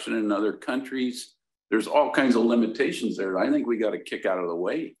production in other countries? There's all kinds of limitations there. I think we got to kick out of the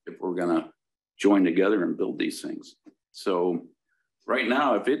way if we're going to join together and build these things. So right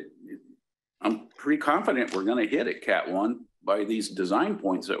now, I'm pretty confident we're going to hit at Cat 1 by these design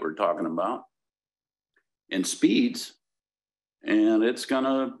points that we're talking about and speeds. And it's going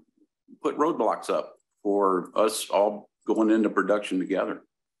to put roadblocks up for us all going into production together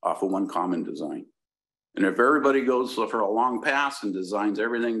off of one common design. And if everybody goes for a long pass and designs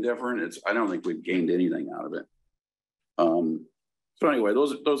everything different, I don't think we've gained anything out of it. So anyway,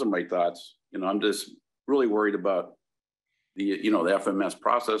 those are my thoughts. You know, I'm just really worried about the FMS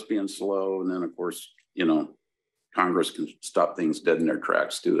process being slow. And then of course, you know, Congress can stop things dead in their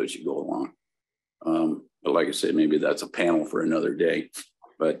tracks too as you go along. But like I said, maybe that's a panel for another day.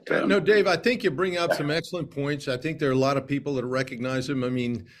 But no, Dave, I think you bring up some excellent points. I think there are a lot of people that recognize them. I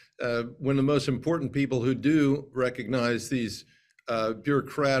mean, one of the most important people who do recognize these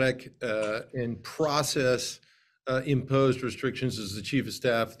bureaucratic and process imposed restrictions is the Chief of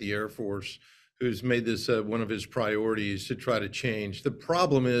Staff of the Air Force, who's made this one of his priorities to try to change. The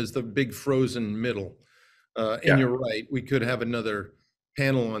problem is the big frozen middle. And you're right, we could have another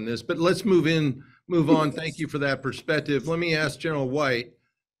panel on this, but let's move on. Thank you for that perspective. Let me ask General White.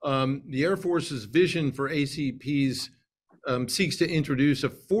 The Air Force's vision for ACPs seeks to introduce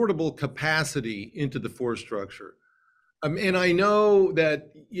affordable capacity into the force structure. And I know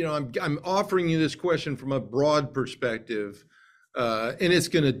that, you know, I'm offering you this question from a broad perspective, and it's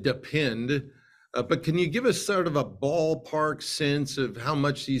going to depend. But can you give us sort of a ballpark sense of how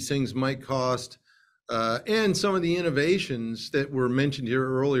much these things might cost, and some of the innovations that were mentioned here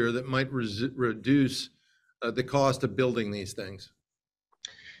earlier that might reduce the cost of building these things?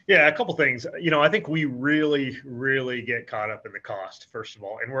 Yeah, a couple things. You know, I think we really, really get caught up in the cost, first of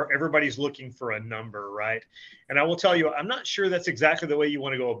all, and everybody's looking for a number, right? And I will tell you, I'm not sure that's exactly the way you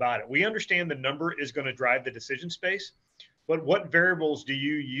want to go about it. We understand the number is going to drive the decision space, but what variables do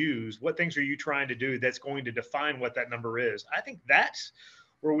you use? What things are you trying to do that's going to define what that number is? I think that's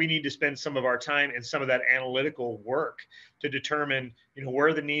where we need to spend some of our time and some of that analytical work to determine, you know,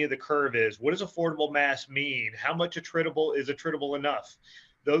 where the knee of the curve is. What does affordable mass mean? How much attritable is attritable enough?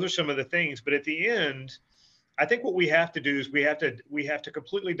 Those are some of the things. But at the end, I think what we have to do is we have to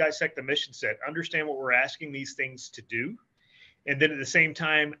completely dissect the mission set, understand what we're asking these things to do, and then at the same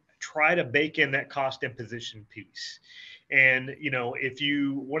time, try to bake in that cost imposition piece. And, you know,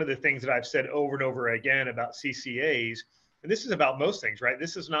 one of the things that I've said over and over again about CCAs, and this is about most things, right?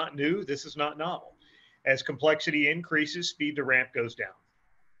 This is not new. This is not novel. As complexity increases, speed to ramp goes down.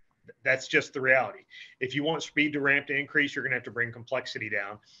 That's just the reality. If you want speed to ramp to increase, you're going to have to bring complexity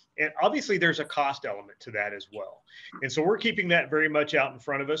down. And obviously there's a cost element to that as well. And so we're keeping that very much out in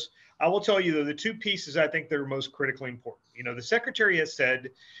front of us. I will tell you though, the two pieces I think that are most critically important. The Secretary has said,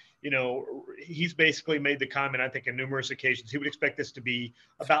 he's basically made the comment, I think on numerous occasions, he would expect this to be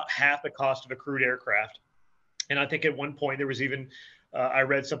about half the cost of a crewed aircraft. And I think at one point there was even, I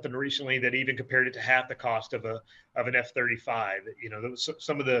read something recently that even compared it to half the cost of an F-35. Those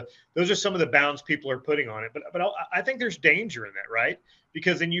are some of the bounds people are putting on it. But I think there's danger in that, right?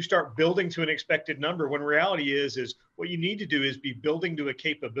 Because then you start building to an expected number when reality is what you need to do is be building to a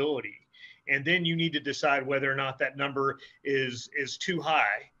capability. And then you need to decide whether or not that number is too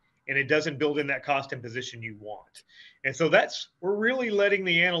high and it doesn't build in that cost and position you want. And so we're really letting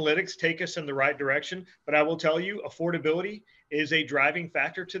the analytics take us in the right direction. But I will tell you, affordability is a driving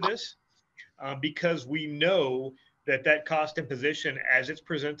factor to this because we know that cost and position as it's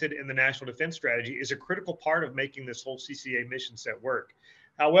presented in the National Defense Strategy is a critical part of making this whole CCA mission set work.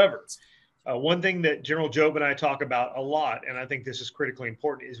 However, one thing that General Jobe and I talk about a lot, and I think this is critically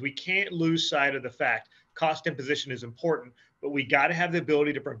important, is we can't lose sight of the fact cost and position is important, but we got to have the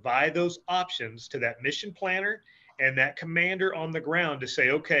ability to provide those options to that mission planner and that commander on the ground to say,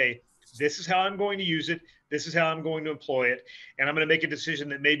 okay, this is how I'm going to use it. This is how I'm going to employ it. And I'm going to make a decision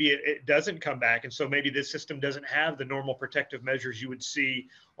that maybe it doesn't come back. And so maybe this system doesn't have the normal protective measures you would see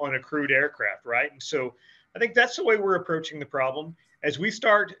on a crewed aircraft, right? And so I think that's the way we're approaching the problem. As we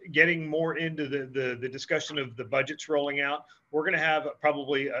start getting more into the discussion of the budgets rolling out, we're going to have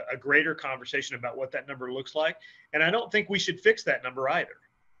probably a greater conversation about what that number looks like. And I don't think we should fix that number either.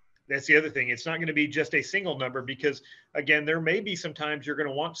 That's the other thing. It's not going to be just a single number because, again, there may be some times you're going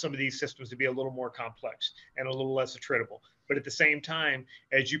to want some of these systems to be a little more complex and a little less attritable. But at the same time,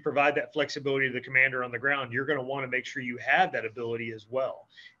 as you provide that flexibility to the commander on the ground, you're going to want to make sure you have that ability as well.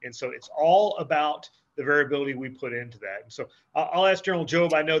 And so it's all about the variability we put into that. And so I'll ask General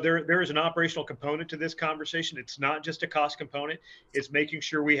Jobe. I know there is an operational component to this conversation. It's not just a cost component. It's making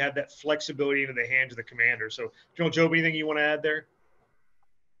sure we have that flexibility into the hands of the commander. So General Jobe, anything you want to add there?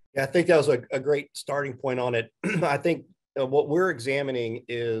 Yeah, I think that was a great starting point on it. I think what we're examining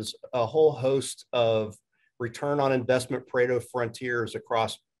is a whole host of return on investment Pareto frontiers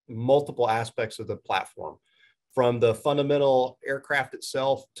across multiple aspects of the platform, from the fundamental aircraft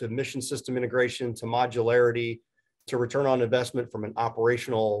itself to mission system integration to modularity to return on investment from an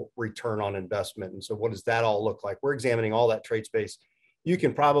operational return on investment. And so what does that all look like? We're examining all that trade space. You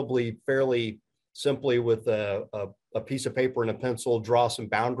can probably fairly simply with a piece of paper and a pencil draw some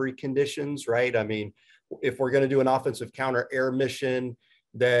boundary conditions, right? I mean, if we're going to do an offensive counter air mission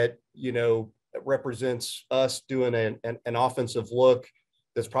that, represents us doing an offensive look,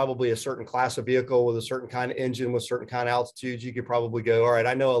 that's probably a certain class of vehicle with a certain kind of engine with certain kind of altitudes, you could probably go, all right,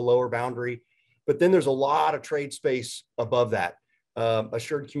 I know a lower boundary, but then there's a lot of trade space above that.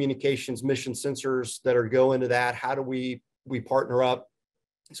 Assured communications, mission sensors that are go into that. How do we partner up?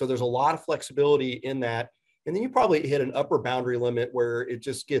 So there's a lot of flexibility in that. And then you probably hit an upper boundary limit where it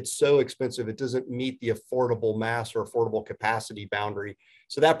just gets so expensive, it doesn't meet the affordable mass or affordable capacity boundary.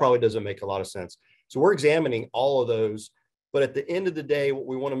 So that probably doesn't make a lot of sense. So we're examining all of those. But at the end of the day, what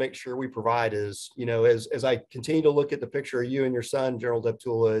we want to make sure we provide is, as I continue to look at the picture of you and your son, General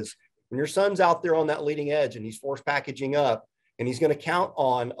Deptula, is when your son's out there on that leading edge and he's force packaging up, and he's going to count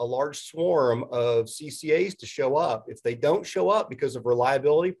on a large swarm of CCAs to show up. If they don't show up because of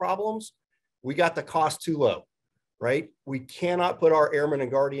reliability problems, we got the cost too low, right? We cannot put our airmen and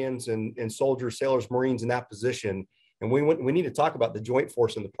guardians and soldiers, sailors, Marines in that position. And we need to talk about the joint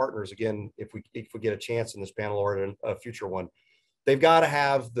force and the partners again, if we get a chance in this panel or in a future one. They've got to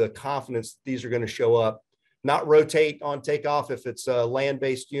have the confidence that these are going to show up, not rotate on takeoff if it's a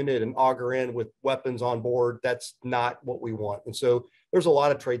land-based unit and auger in with weapons on board. That's not what we want. And so there's a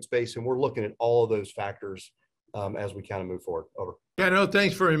lot of trade space, and we're looking at all of those factors as we kind of move forward. Over. Yeah, no,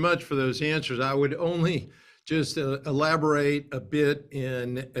 thanks very much for those answers. I would only just elaborate a bit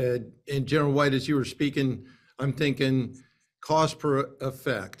in General White, as you were speaking, I'm thinking cost per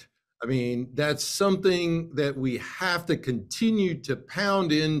effect. I mean, that's something that we have to continue to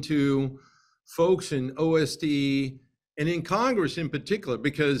pound into folks in OSD and in Congress in particular,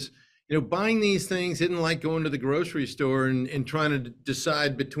 because buying these things isn't like going to the grocery store and trying to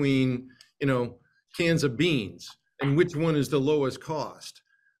decide between cans of beans and which one is the lowest cost.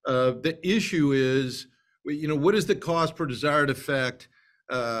 The issue is what is the cost per desired effect,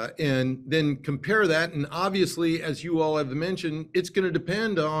 and then compare that. And obviously, as you all have mentioned, it's going to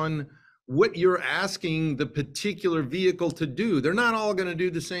depend on what you're asking the particular vehicle to do. They're not all going to do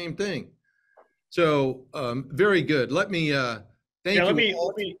the same thing. So very good. Let me thank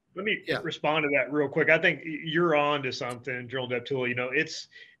you. Let me Yeah. respond to that real quick. I think you're on to something, General Deptula. You know,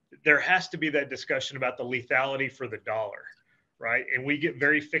 there has to be that discussion about the lethality for the dollar, right? And we get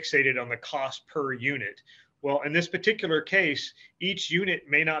very fixated on the cost per unit. Well, in this particular case, each unit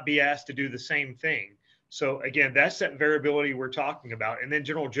may not be asked to do the same thing. So again, that's that variability we're talking about. And then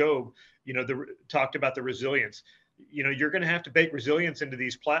General Jobe, you know, talked about the resilience. You know, you're going to have to bake resilience into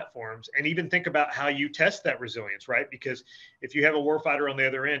these platforms and even think about how you test that resilience, right? Because if you have a warfighter on the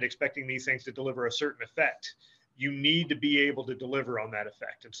other end expecting these things to deliver a certain effect, you need to be able to deliver on that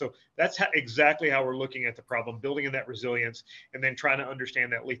effect. And so that's exactly how we're looking at the problem, building in that resilience and then trying to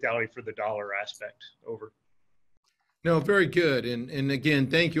understand that lethality for the dollar aspect. Over. No, very good. And again,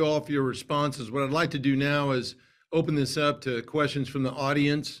 thank you all for your responses. What I'd like to do now is open this up to questions from the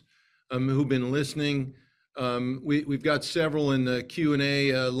audience who've been listening. We've got several in the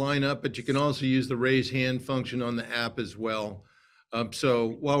Q&A lineup, but you can also use the raise hand function on the app as well.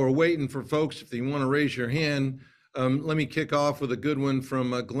 So while we're waiting for folks, if they want to raise your hand, let me kick off with a good one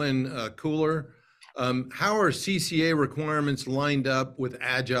from Glenn Cooler. How are CCA requirements lined up with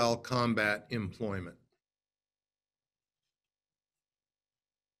agile combat employment?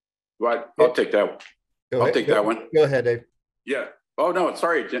 Right, I'll take that one. I'll take that one. Go ahead, Dave. Yeah. Oh, no,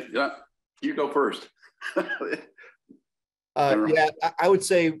 sorry. You go first. Yeah, I would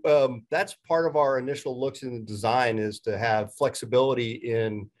say that's part of our initial looks in the design is to have flexibility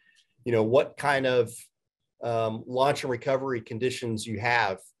in, you know, what kind of launch and recovery conditions you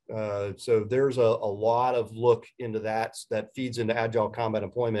have. So there's a lot of look into that feeds into agile combat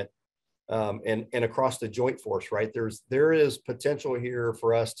employment and across the joint force, right? There is potential here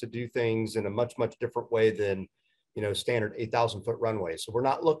for us to do things in a much different way than, you know, standard 8,000-foot runway. So we're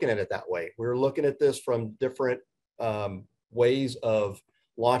not looking at it that way. We're looking at this from different ways of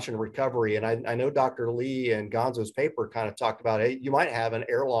launch and recovery. And I know Dr. Lee and Gonzo's paper kind of talked about, hey, you might have an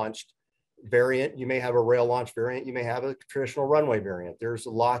air launched variant, you may have a rail launch variant, you may have a traditional runway variant. There's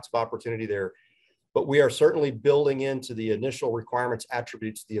lots of opportunity there. But we are certainly building into the initial requirements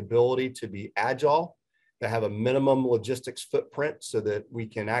attributes the ability to be agile, to have a minimum logistics footprint so that we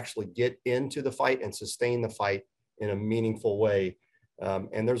can actually get into the fight and sustain the fight in a meaningful way.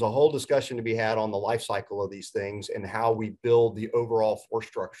 And there's a whole discussion to be had on the life cycle of these things and how we build the overall force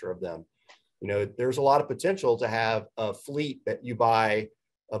structure of them. You know, there's a lot of potential to have a fleet that you buy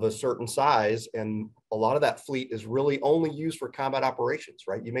of a certain size, and a lot of that fleet is really only used for combat operations,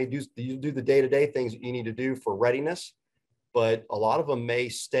 right? You do the day-to-day things that you need to do for readiness, but a lot of them may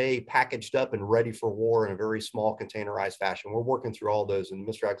stay packaged up and ready for war in a very small containerized fashion. We're working through all those, and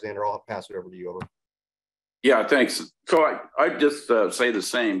Mr. Alexander, I'll pass it over to you. Over. Yeah, thanks. So I just say the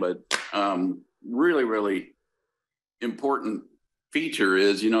same, but really important feature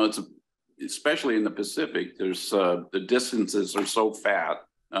is, you know, it's especially in the Pacific, there's the distances are so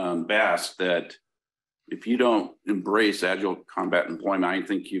vast that if you don't embrace agile combat employment, I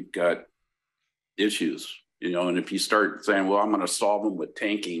think you've got issues, you know, and if you start saying, well, I'm going to solve them with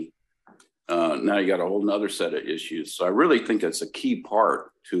tanking, now you got a whole nother set of issues. So I really think it's a key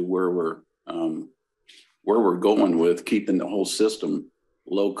part to where we're going with keeping the whole system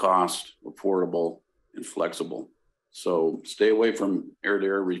low cost, affordable, and flexible. So stay away from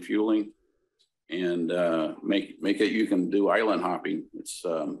air-to-air refueling and make it you can do island hopping. It's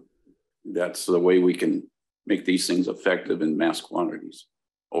that's the way we can make these things effective in mass quantities.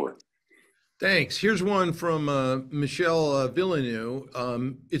 Over. Thanks. Here's one from Michelle Villeneuve.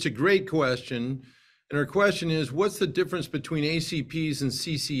 It's a great question. And her question is, what's the difference between ACPs and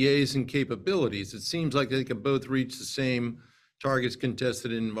CCAs and capabilities? It seems like they can both reach the same targets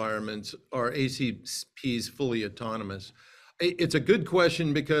contested environments. Are ACPs fully autonomous? It's a good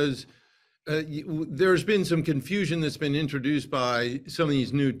question because there's been some confusion that's been introduced by some of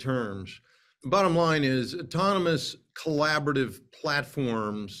these new terms. The bottom line is autonomous collaborative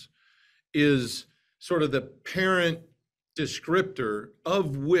platforms is sort of the parent descriptor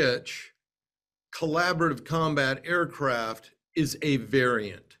of which collaborative combat aircraft is a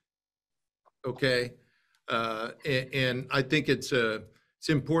variant. Okay. And I think it's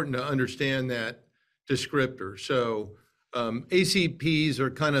important to understand that descriptor. So ACPs are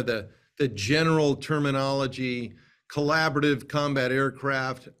kind of the general terminology. Collaborative combat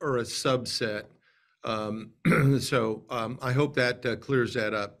aircraft are a subset. So I hope that clears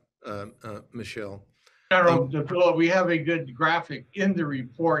that up, Michelle. General, we have a good graphic in the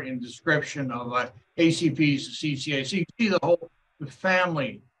report and description of ACPs, CCAs. So you see the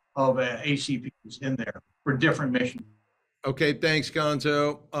family of ACPs in there for different missions. Okay, thanks,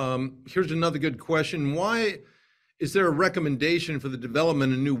 Gonzo. Here's another good question. Why is there a recommendation for the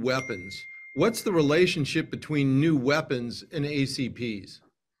development of new weapons? What's the relationship between new weapons and ACPs?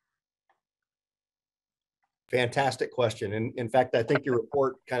 Fantastic question. And in fact, I think your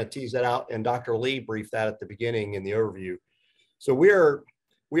report kind of teased that out, and Dr. Lee briefed that at the beginning in the overview. So we are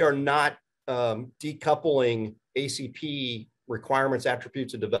not decoupling ACP requirements,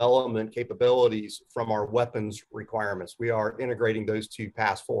 attributes of development capabilities from our weapons requirements. We are integrating those two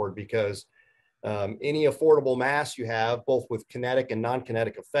paths forward because any affordable mass you have, both with kinetic and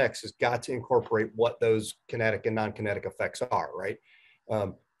non-kinetic effects, has got to incorporate what those kinetic and non-kinetic effects are, right?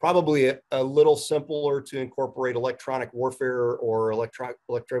 Probably a little simpler to incorporate electronic warfare or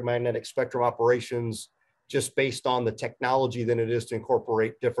electromagnetic spectrum operations just based on the technology than it is to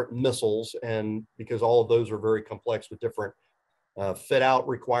incorporate different missiles, and because all of those are very complex with different fit out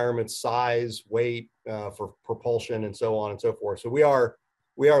requirements, size, weight for propulsion, and so on and so forth. So we are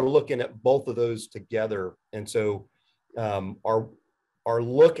looking at both of those together. And so our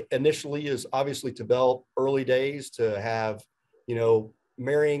look initially is obviously to develop early days to have,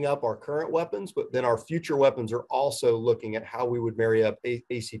 marrying up our current weapons, but then our future weapons are also looking at how we would marry up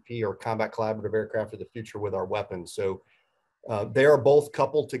ACP or combat collaborative aircraft of the future with our weapons. So they are both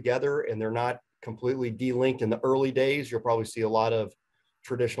coupled together, and they're not completely de-linked in the early days. You'll probably see a lot of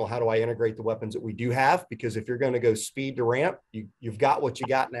traditional, how do I integrate the weapons that we do have? Because if you're going to go speed to ramp, you've got what you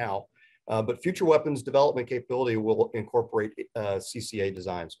got now. But future weapons development capability will incorporate CCA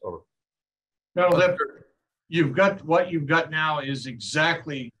designs. Over. No, you've got what you've got now is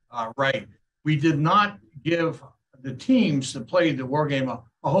exactly right. We did not give the teams that played the war game a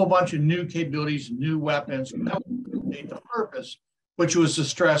whole bunch of new capabilities, new weapons. That was the purpose, which was to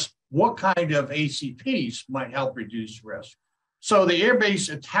stress what kind of ACPs might help reduce risk. So the Air Base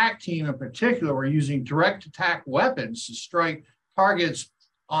Attack Team in particular were using direct attack weapons to strike targets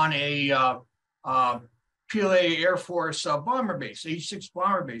on a PLA Air Force bomber base, H-6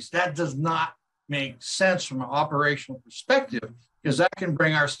 bomber base. That does not make sense from an operational perspective, because that can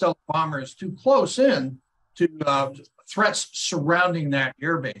bring our stealth bombers too close in to threats surrounding that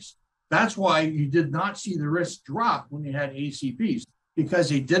airbase. That's why you did not see the risk drop when you had ACPs, because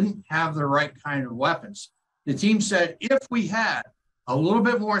they didn't have the right kind of weapons. The team said, if we had a little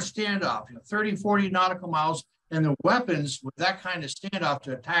bit more standoff, 30, 40 nautical miles, and the weapons with that kind of standoff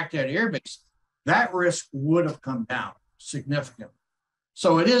to attack that airbase, that risk would have come down significantly.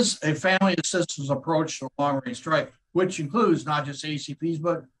 So it is a family of systems approach to long-range strike, which includes not just ACPs,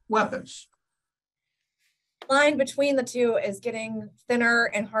 but weapons. The line between the two is getting thinner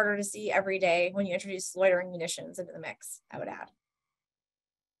and harder to see every day when you introduce loitering munitions into the mix, I would add.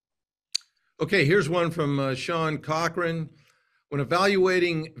 Okay, here's one from Sean Cochran. When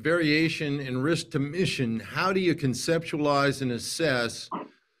evaluating variation in risk to mission, how do you conceptualize and assess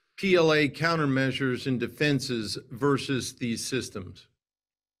PLA countermeasures and defenses versus these systems?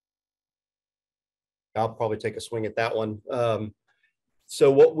 I'll probably take a swing at that one.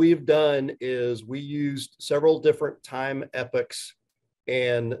 So what we've done is we used several different time epochs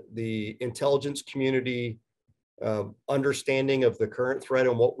and the intelligence community understanding of the current threat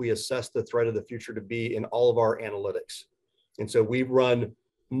and what we assess the threat of the future to be in all of our analytics. And so we run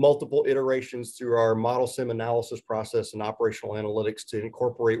multiple iterations through our model sim analysis process and operational analytics to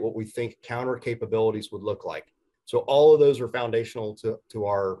incorporate what we think counter capabilities would look like. So all of those are foundational to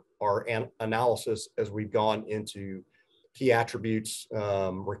our analysis as we've gone into key attributes,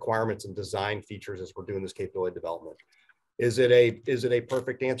 requirements, and design features as we're doing this capability development. Is it a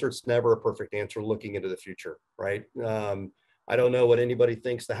perfect answer? It's never a perfect answer looking into the future, right? I don't know what anybody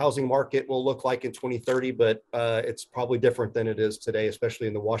thinks the housing market will look like in 2030, but it's probably different than it is today, especially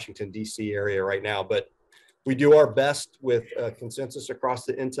in the Washington, D.C. area right now. But we do our best with consensus across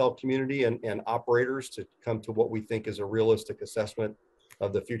the intel community and operators to come to what we think is a realistic assessment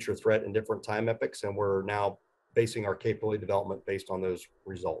of the future threat in different time epochs. And we're now basing our capability development based on those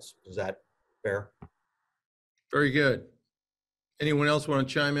results. Is that fair? Very good. Anyone else want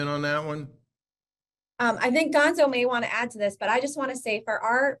to chime in on that one? I think Gonzo may want to add to this, but I just want to say for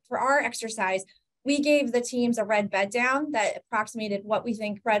our exercise, we gave the teams a red bed down that approximated what we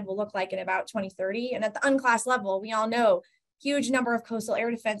think red will look like in about 2030. And at the unclassed level, we all know huge number of coastal air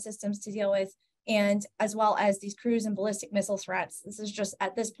defense systems to deal with, and as well as these cruise and ballistic missile threats. This is just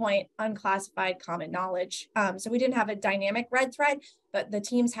at this point unclassified common knowledge. So we didn't have a dynamic red threat, but the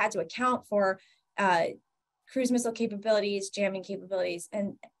teams had to account for cruise missile capabilities, jamming capabilities,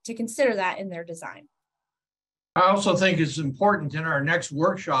 and to consider that in their design. I also think it's important in our next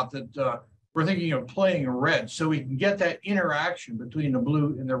workshop that we're thinking of playing a red, so we can get that interaction between the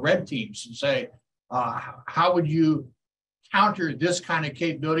blue and the red teams and say, how would you counter this kind of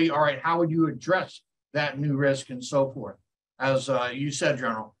capability? All right, how would you address that new risk and so forth? As you said,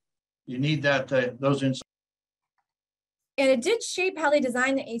 General, you need that those insights. And it did shape how they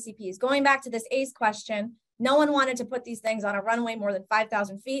designed the ACPs. Going back to this ACE question, No one wanted to put these things on a runway more than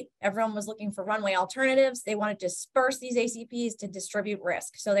 5,000 feet. Everyone was looking for runway alternatives. They wanted to disperse these ACPs to distribute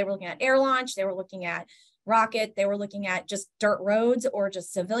risk. So they were looking at air launch, they were looking at rocket, they were looking at just dirt roads or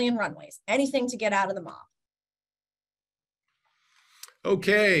just civilian runways, anything to get out of the mob.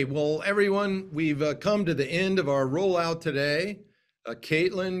 Okay, well, everyone, we've come to the end of our rollout today.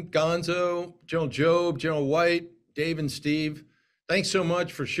 Caitlin, Gonzo, General Jobe, General White, Dave and Steve, thanks so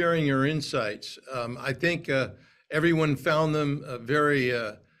much for sharing your insights. I think everyone found them very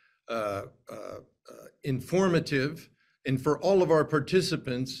informative. And for all of our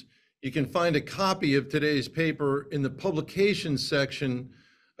participants, you can find a copy of today's paper in the publications section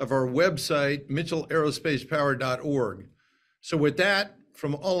of our website, mitchellaerospacepower.org. So with that,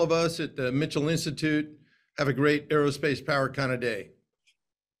 from all of us at the Mitchell Institute, have a great aerospace power kind of day.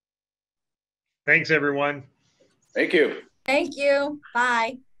 Thanks, everyone. Thank you. Thank you.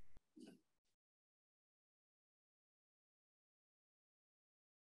 Bye.